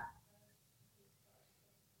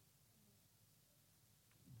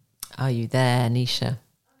 Are you there, Nisha?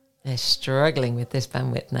 They're struggling with this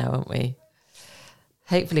bandwidth now, aren't we?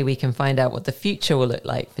 Hopefully we can find out what the future will look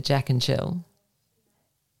like for Jack and Jill.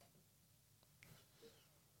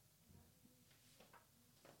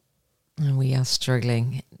 And we are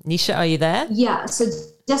struggling. Nisha, are you there? Yeah, so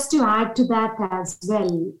just to add to that as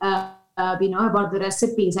well, about the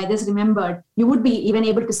recipes, I just remembered you would be even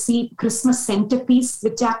able to see Christmas centerpiece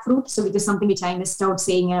with jackfruit, so which is something which I missed out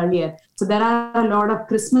saying earlier. So there are a lot of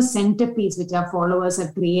Christmas centerpiece which our followers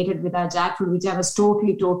have created with our jackfruit, which I was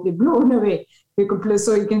totally blown away.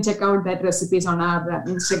 So you can check out that recipes on our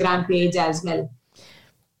Instagram page as well.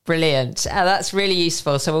 Brilliant. That's really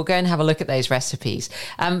useful. So we'll go and have a look at those recipes.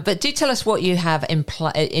 But do tell us what you have in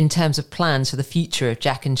terms of plans for the future of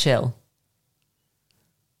Jack and Jill.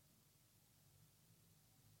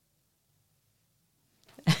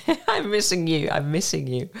 I'm missing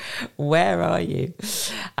you. Where are you?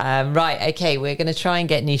 Right. Okay. We're going to try and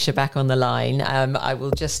get Nisha back on the line. I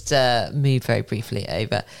will just move very briefly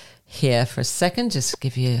over here for a second. Just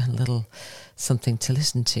give you a little something to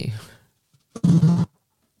listen to.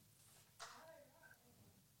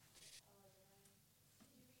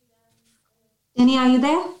 Jenny, are you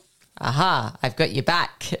there? Aha, I've got you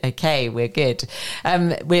back. Okay, we're good.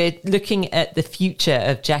 We're looking at the future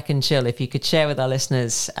of Jack and Jill. If you could share with our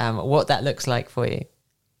listeners what that looks like for you.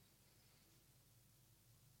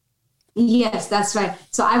 Yes, that's right.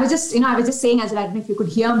 So I was just saying as well, I don't know if you could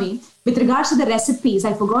hear me. With regards to the recipes,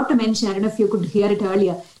 I forgot to mention, I don't know if you could hear it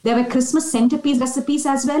earlier, there were Christmas centerpiece recipes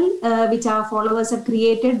as well, which our followers have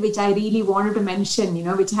created, which I really wanted to mention,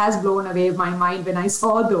 which has blown away my mind when I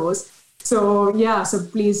saw those. So, so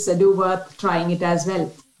please do worth trying it as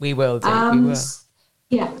well. We will do, we will.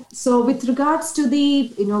 Yeah. So with regards to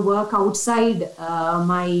the, work outside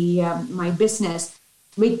my business,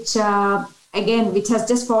 which has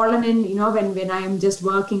just fallen in, when I am just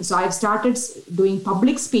working. So I've started doing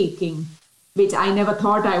public speaking, which I never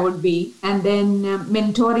thought I would be. And then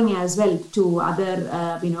mentoring as well to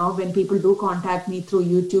other, when people do contact me through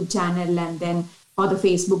YouTube channel and then or the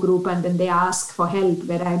Facebook group, and then they ask for help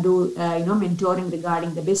where I do, mentoring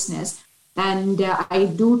regarding the business. And I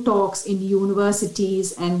do talks in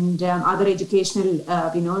universities and other educational,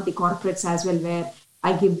 the corporates as well, where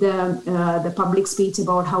I give the public speech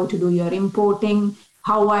about how to do your importing,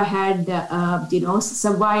 how I had,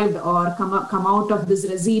 survived or come out of this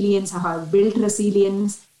resilience, how I built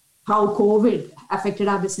resilience, how COVID affected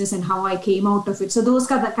our business and how I came out of it. So those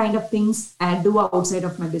are the kind of things I do outside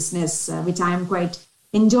of my business, which I am quite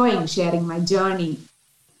enjoying sharing my journey.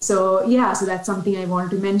 So that's something I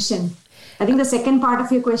want to mention. I think the second part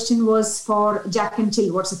of your question was for Jack and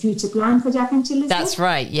Chill. What's the future plan for Jack and Chill? That's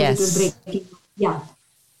right, yes. Yeah.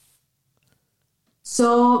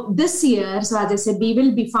 So this year, as I said, we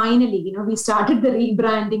will be finally, we started the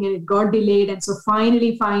rebranding and it got delayed. And so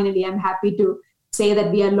finally, I'm happy to say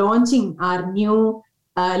that we are launching our new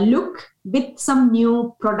look with some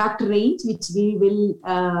new product range, which we will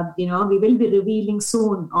be revealing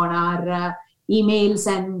soon on our emails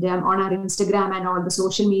and on our Instagram and all the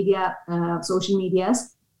social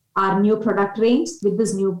medias, our new product range with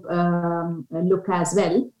this new look as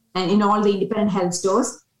well, and in all the independent health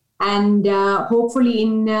stores, and hopefully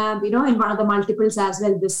in one of the multiples as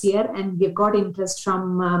well this year. And we've got interest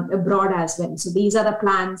from abroad as well. So these are the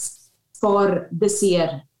plans for this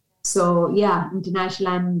year. So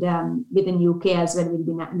international and within UK as well, we'll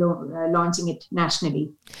be launching it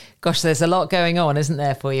nationally. Gosh, there's a lot going on, isn't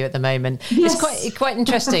there, for you at the moment? Yes. It's quite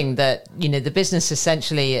interesting that, the business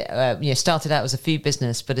essentially, started out as a food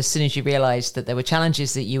business, but as soon as you realised that there were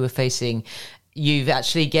challenges that you were facing, you've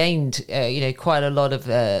actually gained, quite a lot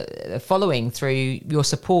of following through your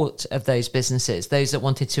support of those businesses, those that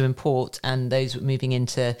wanted to import and those moving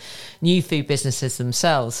into new food businesses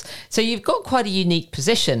themselves. So you've got quite a unique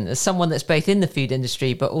position as someone that's both in the food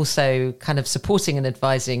industry, but also kind of supporting and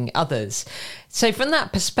advising others. So from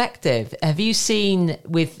that perspective, have you seen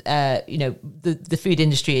with, the food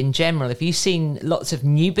industry in general, have you seen lots of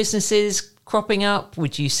new businesses cropping up?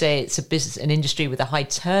 Would you say it's an industry with a high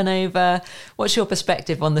turnover? What's your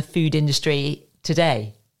perspective on the food industry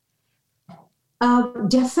today?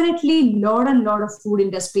 Definitely, lot of food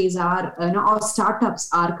industries are, or startups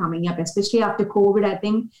are coming up, especially after COVID. I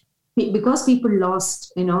think because people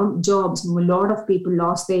lost, jobs, a lot of people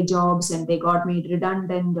lost their jobs and they got made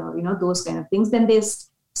redundant, or, those kind of things. Then they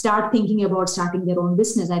start thinking about starting their own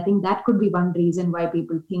business. I think that could be one reason why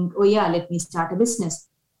people think, let me start a business.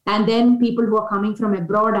 And then people who are coming from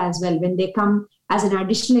abroad as well, when they come as an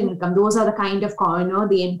additional income, those are the kind of,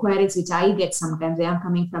 the inquiries which I get sometimes. They are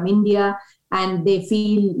coming from India and they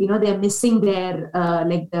feel, they're missing their,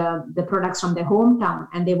 the products from their hometown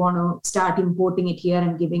and they want to start importing it here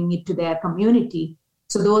and giving it to their community.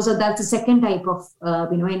 So that's the second type of,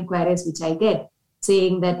 inquiries which I get,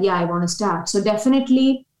 saying that, I want to start. So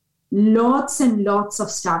definitely lots and lots of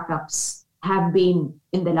startups have been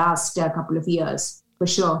in the last couple of years. For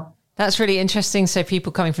sure. That's really interesting. So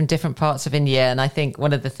people coming from different parts of India. And I think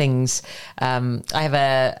one of the things, I have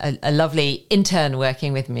a lovely intern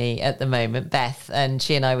working with me at the moment, Beth, and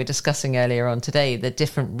she and I were discussing earlier on today the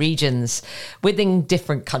different regions within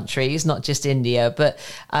different countries, not just India, but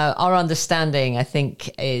our understanding, I think,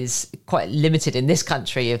 is quite limited in this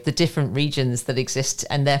country of the different regions that exist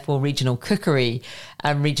and therefore regional cookery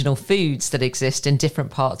and regional foods that exist in different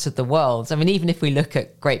parts of the world. I mean, even if we look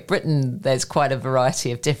at Great Britain, there's quite a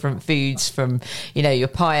variety of different foods from, your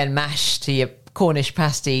pie and mash to your Cornish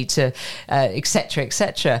pasty to et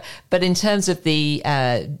cetera. But in terms of the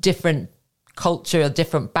different culture,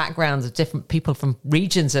 different backgrounds of different people from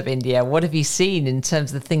regions of India, what have you seen in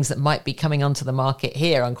terms of the things that might be coming onto the market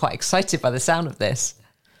here? I'm quite excited by the sound of this.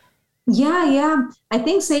 Yeah. I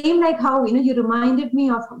think same like how, you reminded me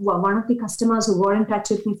of one of the customers who got in touch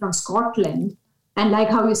with me from Scotland. And like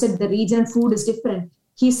how you said, the regional food is different.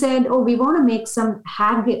 He said, we want to make some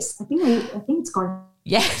haggis. I think it's called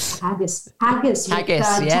haggis. Haggis,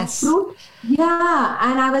 yes. Jackfruit. Yeah.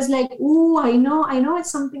 And I was like, I know it's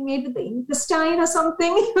something made with the intestine or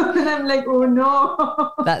something. And I'm like, oh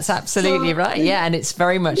no. That's absolutely right. Yeah. And it's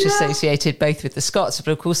very much associated both with the Scots,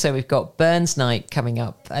 but also we've got Burns Night coming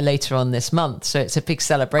up later on this month. So it's a big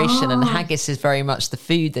celebration and haggis is very much the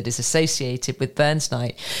food that is associated with Burns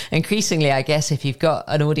Night. Increasingly, I guess, if you've got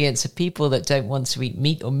an audience of people that don't want to eat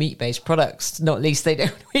meat or meat-based products, not least they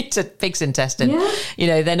don't eat a pig's intestine.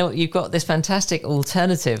 Yeah. They're not. You've got this fantastic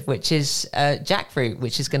alternative, which is jackfruit,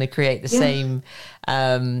 which is going to create the same,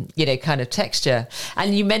 kind of texture.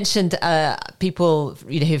 And you mentioned people,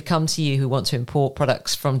 who've come to you who want to import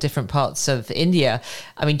products from different parts of India.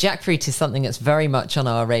 I mean, jackfruit is something that's very much on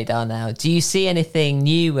our radar now. Do you see anything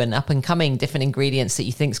new and up and coming, different ingredients that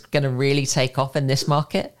you think is going to really take off in this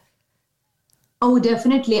market? Oh,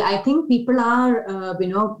 definitely. I think people are,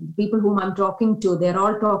 people whom I'm talking to, they're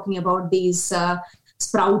all talking about these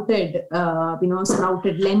sprouted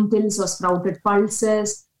lentils or sprouted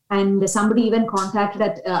pulses. And somebody even contacted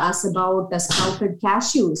us about sprouted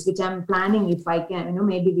cashews, which I'm planning if I can,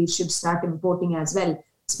 maybe we should start importing as well.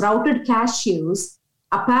 Sprouted cashews,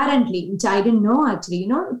 apparently, which I didn't know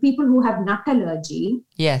actually, people who have nut allergy.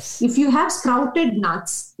 Yes. If you have sprouted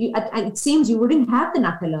nuts, it seems you wouldn't have the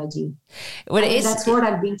nut allergy. Well, that's what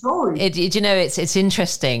I've been told. It's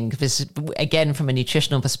interesting because, again, from a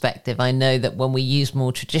nutritional perspective, I know that when we use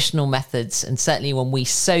more traditional methods, and certainly when we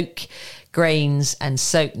soak grains and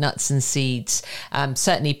soak nuts and seeds,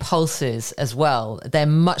 certainly pulses as well, they're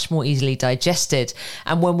much more easily digested.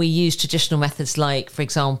 And when we use traditional methods like, for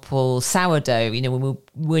example, sourdough,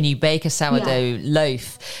 when you bake a sourdough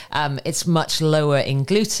loaf, it's much lower in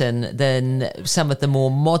gluten than some of the more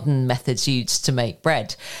modern methods used to make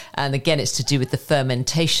bread. And again, it's to do with the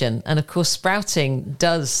fermentation. And of course, sprouting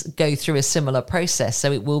does go through a similar process,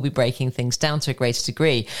 so it will be breaking things down to a greater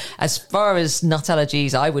degree. As far as nut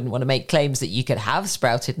allergies, I wouldn't want to make claims that you could have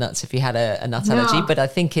sprouted nuts if you had a nut allergy, but I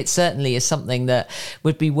think it certainly is something that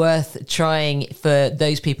would be worth trying for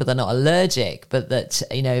those people that are not allergic, but that,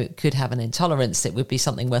 could have an intolerance. It would be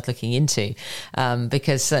something worth looking into,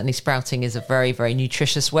 because certainly sprouting is a very, very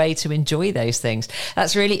nutritious way to enjoy those things.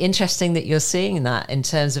 That's really interesting that you're seeing that in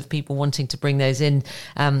terms of people wanting to bring those in.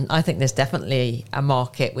 I think there's definitely a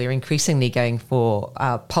market. We're increasingly going for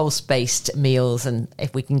pulse-based meals, and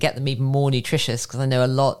if we can get them even more nutritious, because I know a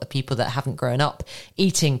lot of people that haven't grown up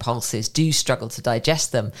eating pulses do struggle to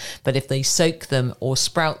digest them. But if they soak them or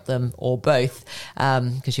sprout them or both,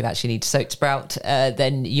 because you actually need to soak sprout,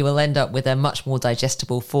 then you will end up with a much more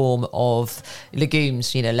digestible form of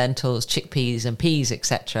legumes, lentils, chickpeas and peas,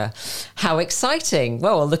 etc. How exciting.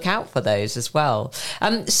 Well, we'll look out for those as well.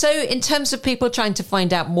 So in terms of people trying to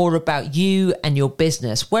find out more about you and your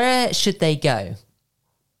business, where should they go?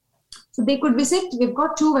 So they could visit, we've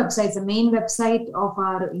got two websites. The main website of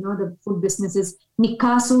our, the food business is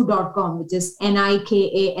nikasu.com, which is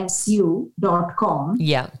nikasu.com.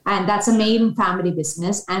 Yeah. And that's a main family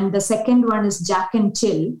business. And the second one is Jack and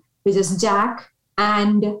Chill, which is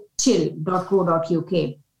jackandchill.co.uk.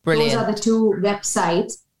 Brilliant. Those are the two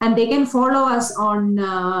websites. And they can follow us on,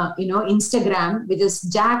 Instagram, which is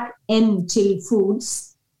Jack and Chill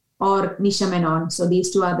Foods, or Nisha Menon. So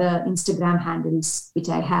these two are the Instagram handles which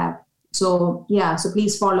I have. So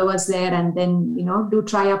please follow us there, and then, do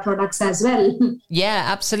try our products as well. Yeah,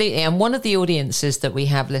 absolutely. And one of the audiences that we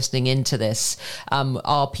have listening into this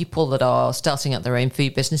are people that are starting up their own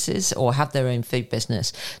food businesses or have their own food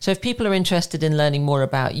business. So if people are interested in learning more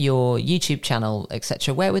about your YouTube channel,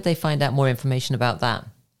 etc., where would they find out more information about that?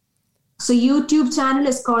 So YouTube channel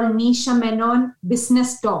is called Nisha Menon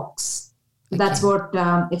Business Talks. Okay. That's what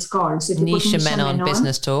it's called. So Nisha Menon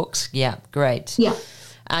Business Talks. Yeah, great. Yeah.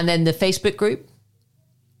 And then the Facebook group?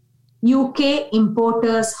 UK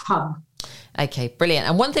Importers Hub. Okay, brilliant.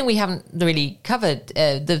 And one thing we haven't really covered,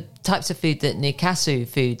 the types of food that Nikasu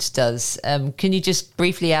Foods does. Can you just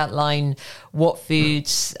briefly outline what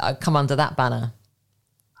foods come under that banner?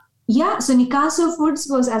 Yeah, so Nikasu Foods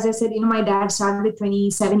was, as I said, my dad started it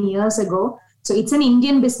 27 years ago. So it's an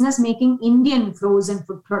Indian business making Indian frozen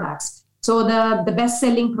food products. So the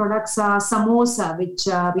best-selling products are samosa, which,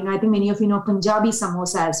 I think many of you know Punjabi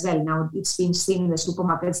samosa as well. Now it's been seen in the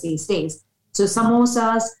supermarkets these days. So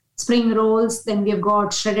samosas, spring rolls, then we've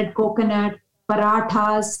got shredded coconut,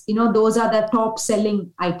 parathas, those are the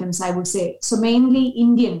top-selling items, I would say. So mainly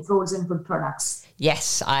Indian frozen food products.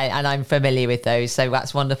 Yes, I'm familiar with those, so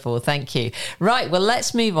that's wonderful. Thank you. Right, well,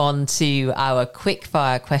 let's move on to our quick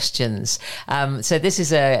fire questions. So this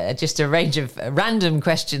is just a range of random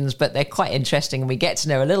questions, but they're quite interesting, and we get to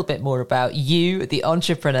know a little bit more about you, the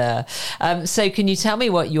entrepreneur. So can you tell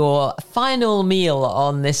me what your final meal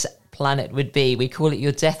on this planet would be? We call it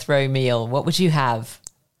your death row meal. What would you have?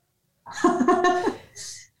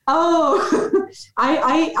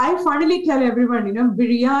 I finally tell everyone,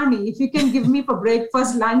 biryani, if you can give me for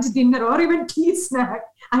breakfast, lunch, dinner, or even tea snack,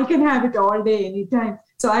 I can have it all day, anytime.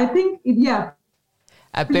 So I think, a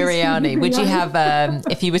biryani. Would you have,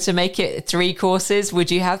 if you were to make it 3 courses,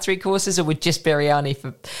 would you have 3 courses, or would just biryani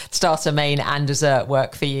for starter, main and dessert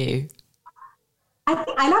work for you? I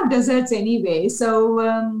think I love desserts anyway. So,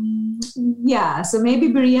 so maybe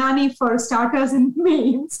biryani for starters and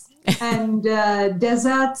mains. And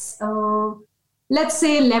desserts, let's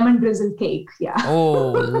say lemon drizzle cake. Yeah.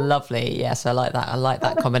 Oh, lovely. Yes, I like that. I like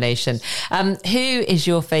that combination. Who is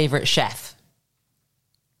your favorite chef?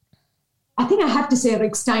 I think I have to say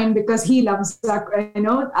Rick Stein, because he loves our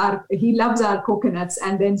coconuts,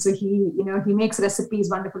 and then so he makes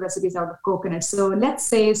wonderful recipes out of coconuts. So let's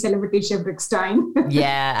say celebrity chef Rick Stein.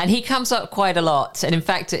 Yeah, and he comes up quite a lot. And in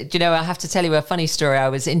fact, I have to tell you a funny story. I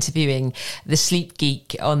was interviewing the Sleep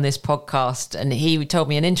Geek on this podcast, and he told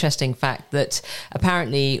me an interesting fact that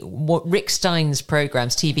apparently what Rick Stein's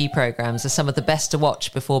programs, TV programs, are some of the best to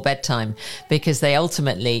watch before bedtime, because they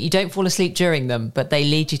ultimately, you don't fall asleep during them, but they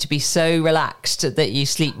lead you to be so relaxed that you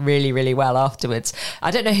sleep really, really well afterwards.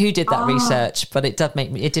 I don't know who did that research, but it did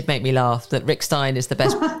make me laugh that Rick Stein is the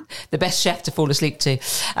best the best chef to fall asleep to.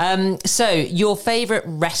 So your favorite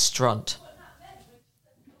restaurant?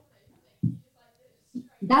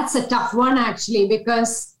 That's a tough one, actually,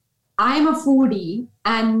 because I'm a foodie,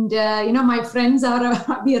 and my friends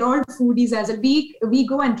we are all foodies as we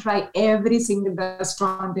go and try every single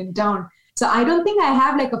restaurant in town. So I don't think I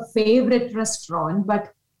have like a favorite restaurant,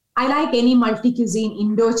 but I like any multi-cuisine,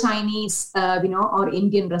 Indo-Chinese, or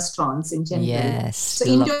Indian restaurants in general. Yes. So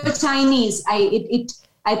Indo-Chinese,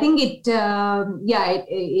 I think it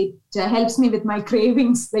helps me with my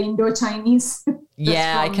cravings, the Indo-Chinese.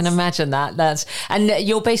 Yeah, I can imagine that. And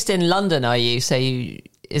you're based in London, are you? So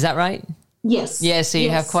is that right? Yes. Yeah, so you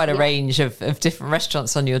have quite a range of different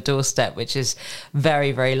restaurants on your doorstep, which is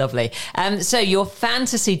very, very lovely. So your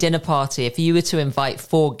fantasy dinner party, if you were to invite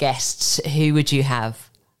 4 guests, who would you have?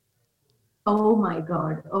 Oh my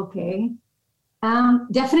God. Okay.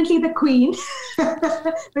 Definitely the Queen,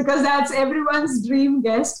 because that's everyone's dream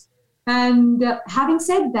guest. And having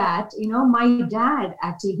said that, my dad,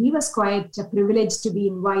 actually, he was quite privileged to be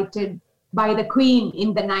invited by the Queen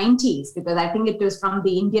in the 90s, because I think it was from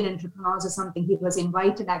the Indian Entrepreneurs or something. He was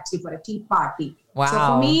invited actually for a tea party. Wow. So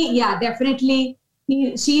for me, definitely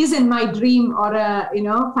she is in my dream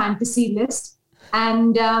or fantasy list.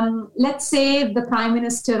 And let's say the Prime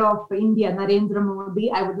Minister of India, Narendra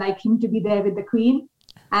Modi, I would like him to be there with the Queen.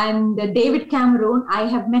 And David Cameron, I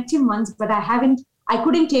have met him once, but I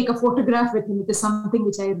couldn't take a photograph with him. It is something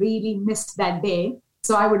which I really missed that day.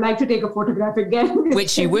 So I would like to take a photograph again.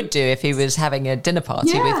 Which you would do if he was having a dinner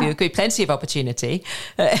party with you. Plenty of opportunity.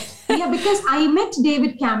 Yeah, because I met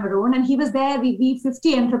David Cameron and he was there. We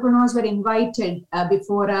 50 entrepreneurs were invited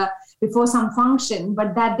before some function.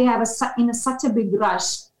 But that day I was in such a big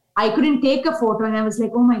rush. I couldn't take a photo and I was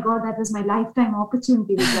like, oh my God, that was my lifetime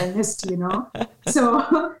opportunity which I missed,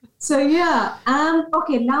 So yeah.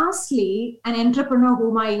 Okay, lastly, an entrepreneur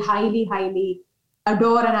whom I highly, highly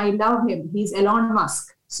adore and I love him. He's Elon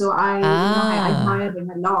Musk. So I admire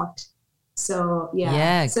him a lot. So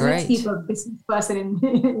yeah. So great. Let's keep a business person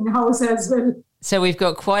in house as well. So we've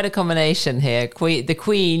got quite a combination here. The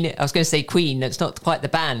Queen, I was going to say Queen, it's not quite the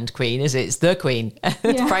band Queen, is it? It's the Queen,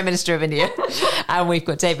 the Prime Minister of India. And we've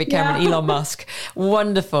got David Cameron, Elon Musk.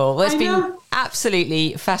 Wonderful. Well, it's been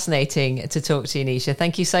absolutely fascinating to talk to you, Nisha.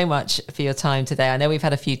 Thank you so much for your time today. I know we've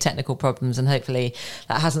had a few technical problems and hopefully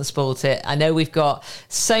that hasn't spoilt it. I know we've got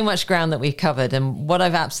so much ground that we've covered, and what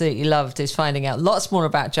I've absolutely loved is finding out lots more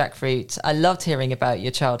about jackfruit. I loved hearing about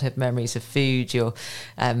your childhood memories of food, your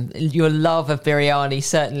love of biryani,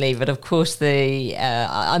 certainly, but of course the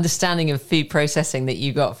understanding of food processing that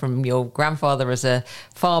you got from your grandfather as a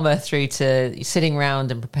farmer through to sitting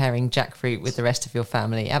around and preparing jackfruit with the rest of your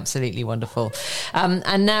family. Absolutely wonderful.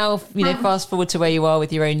 And now, fast forward to where you are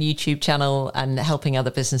with your own YouTube channel and helping other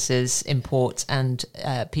businesses import and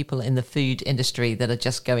people in the food industry that are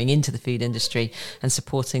just going into the food industry and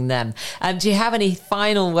supporting them. Do you have any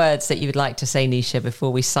final words that you would like to say, Nisha,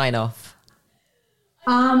 before we sign off?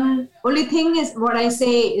 Only thing is, what I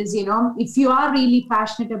say is, if you are really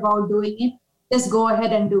passionate about doing it, just go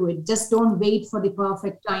ahead and do it. Just don't wait for the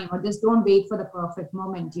perfect time, or just don't wait for the perfect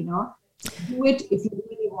moment, Do it if you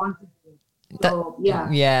really want to do it. So,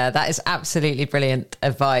 that is absolutely brilliant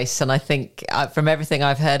advice. And I think from everything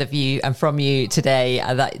I've heard of you and from you today,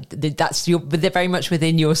 that's they're very much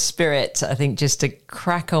within your spirit. I think just to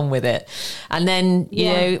crack on with it and then,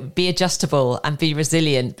 be adjustable and be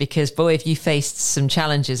resilient, because boy, if you faced some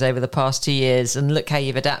challenges over the past 2 years and look how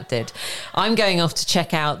you've adapted. I'm going off to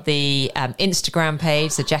check out the Instagram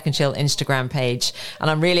page, the Jack and Jill Instagram page. And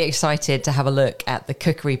I'm really excited to have a look at the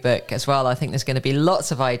cookery book as well. I think there's going to be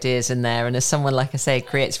lots of ideas in there. And as someone, like I say,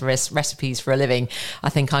 creates recipes for a living, I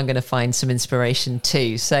think I'm going to find some inspiration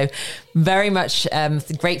too. So very much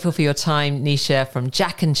grateful for your time, Nisha, from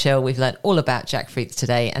Jack and Jill. We've learned all about jackfruit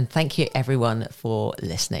today. And thank you everyone for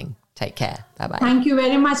listening. Take care. Bye-bye. Thank you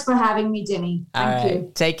very much for having me, Jenny. Thank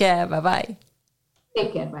you. Take care. Bye-bye.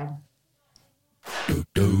 Take care. Bye.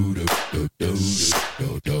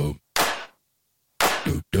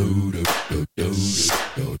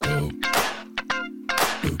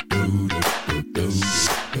 Do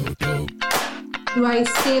I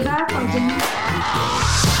stay back or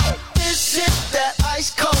This is that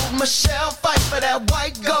ice cold Michelle fight for that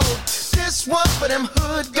white gold. This one for them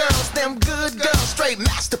hood girls, them good girls, straight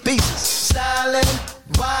masterpieces. Stylin',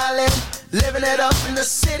 wildin', living it up in the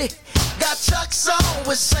city. Got Chuck's on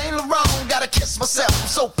with Saint Laurent. Gotta kiss myself, I'm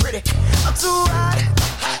so pretty. I'm too hot.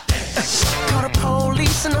 Call the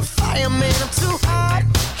police and the fireman. I'm too hot.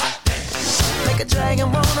 Make a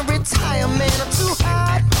dragon wanna retire, man. I'm too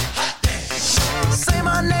hot. Say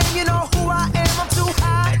my name, you know who I am. I'm too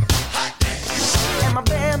hot. And my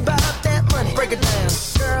band bought that money. Break it down.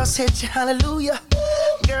 Girls hit you, hallelujah.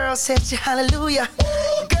 Girls hit you, hallelujah.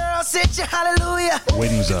 Girls hit you, hallelujah.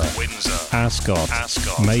 Windsor, Ascot,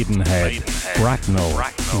 Maidenhead, Bracknell,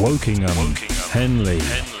 Wokingham, Henley,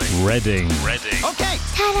 Reading. Okay.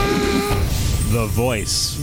 The Voice.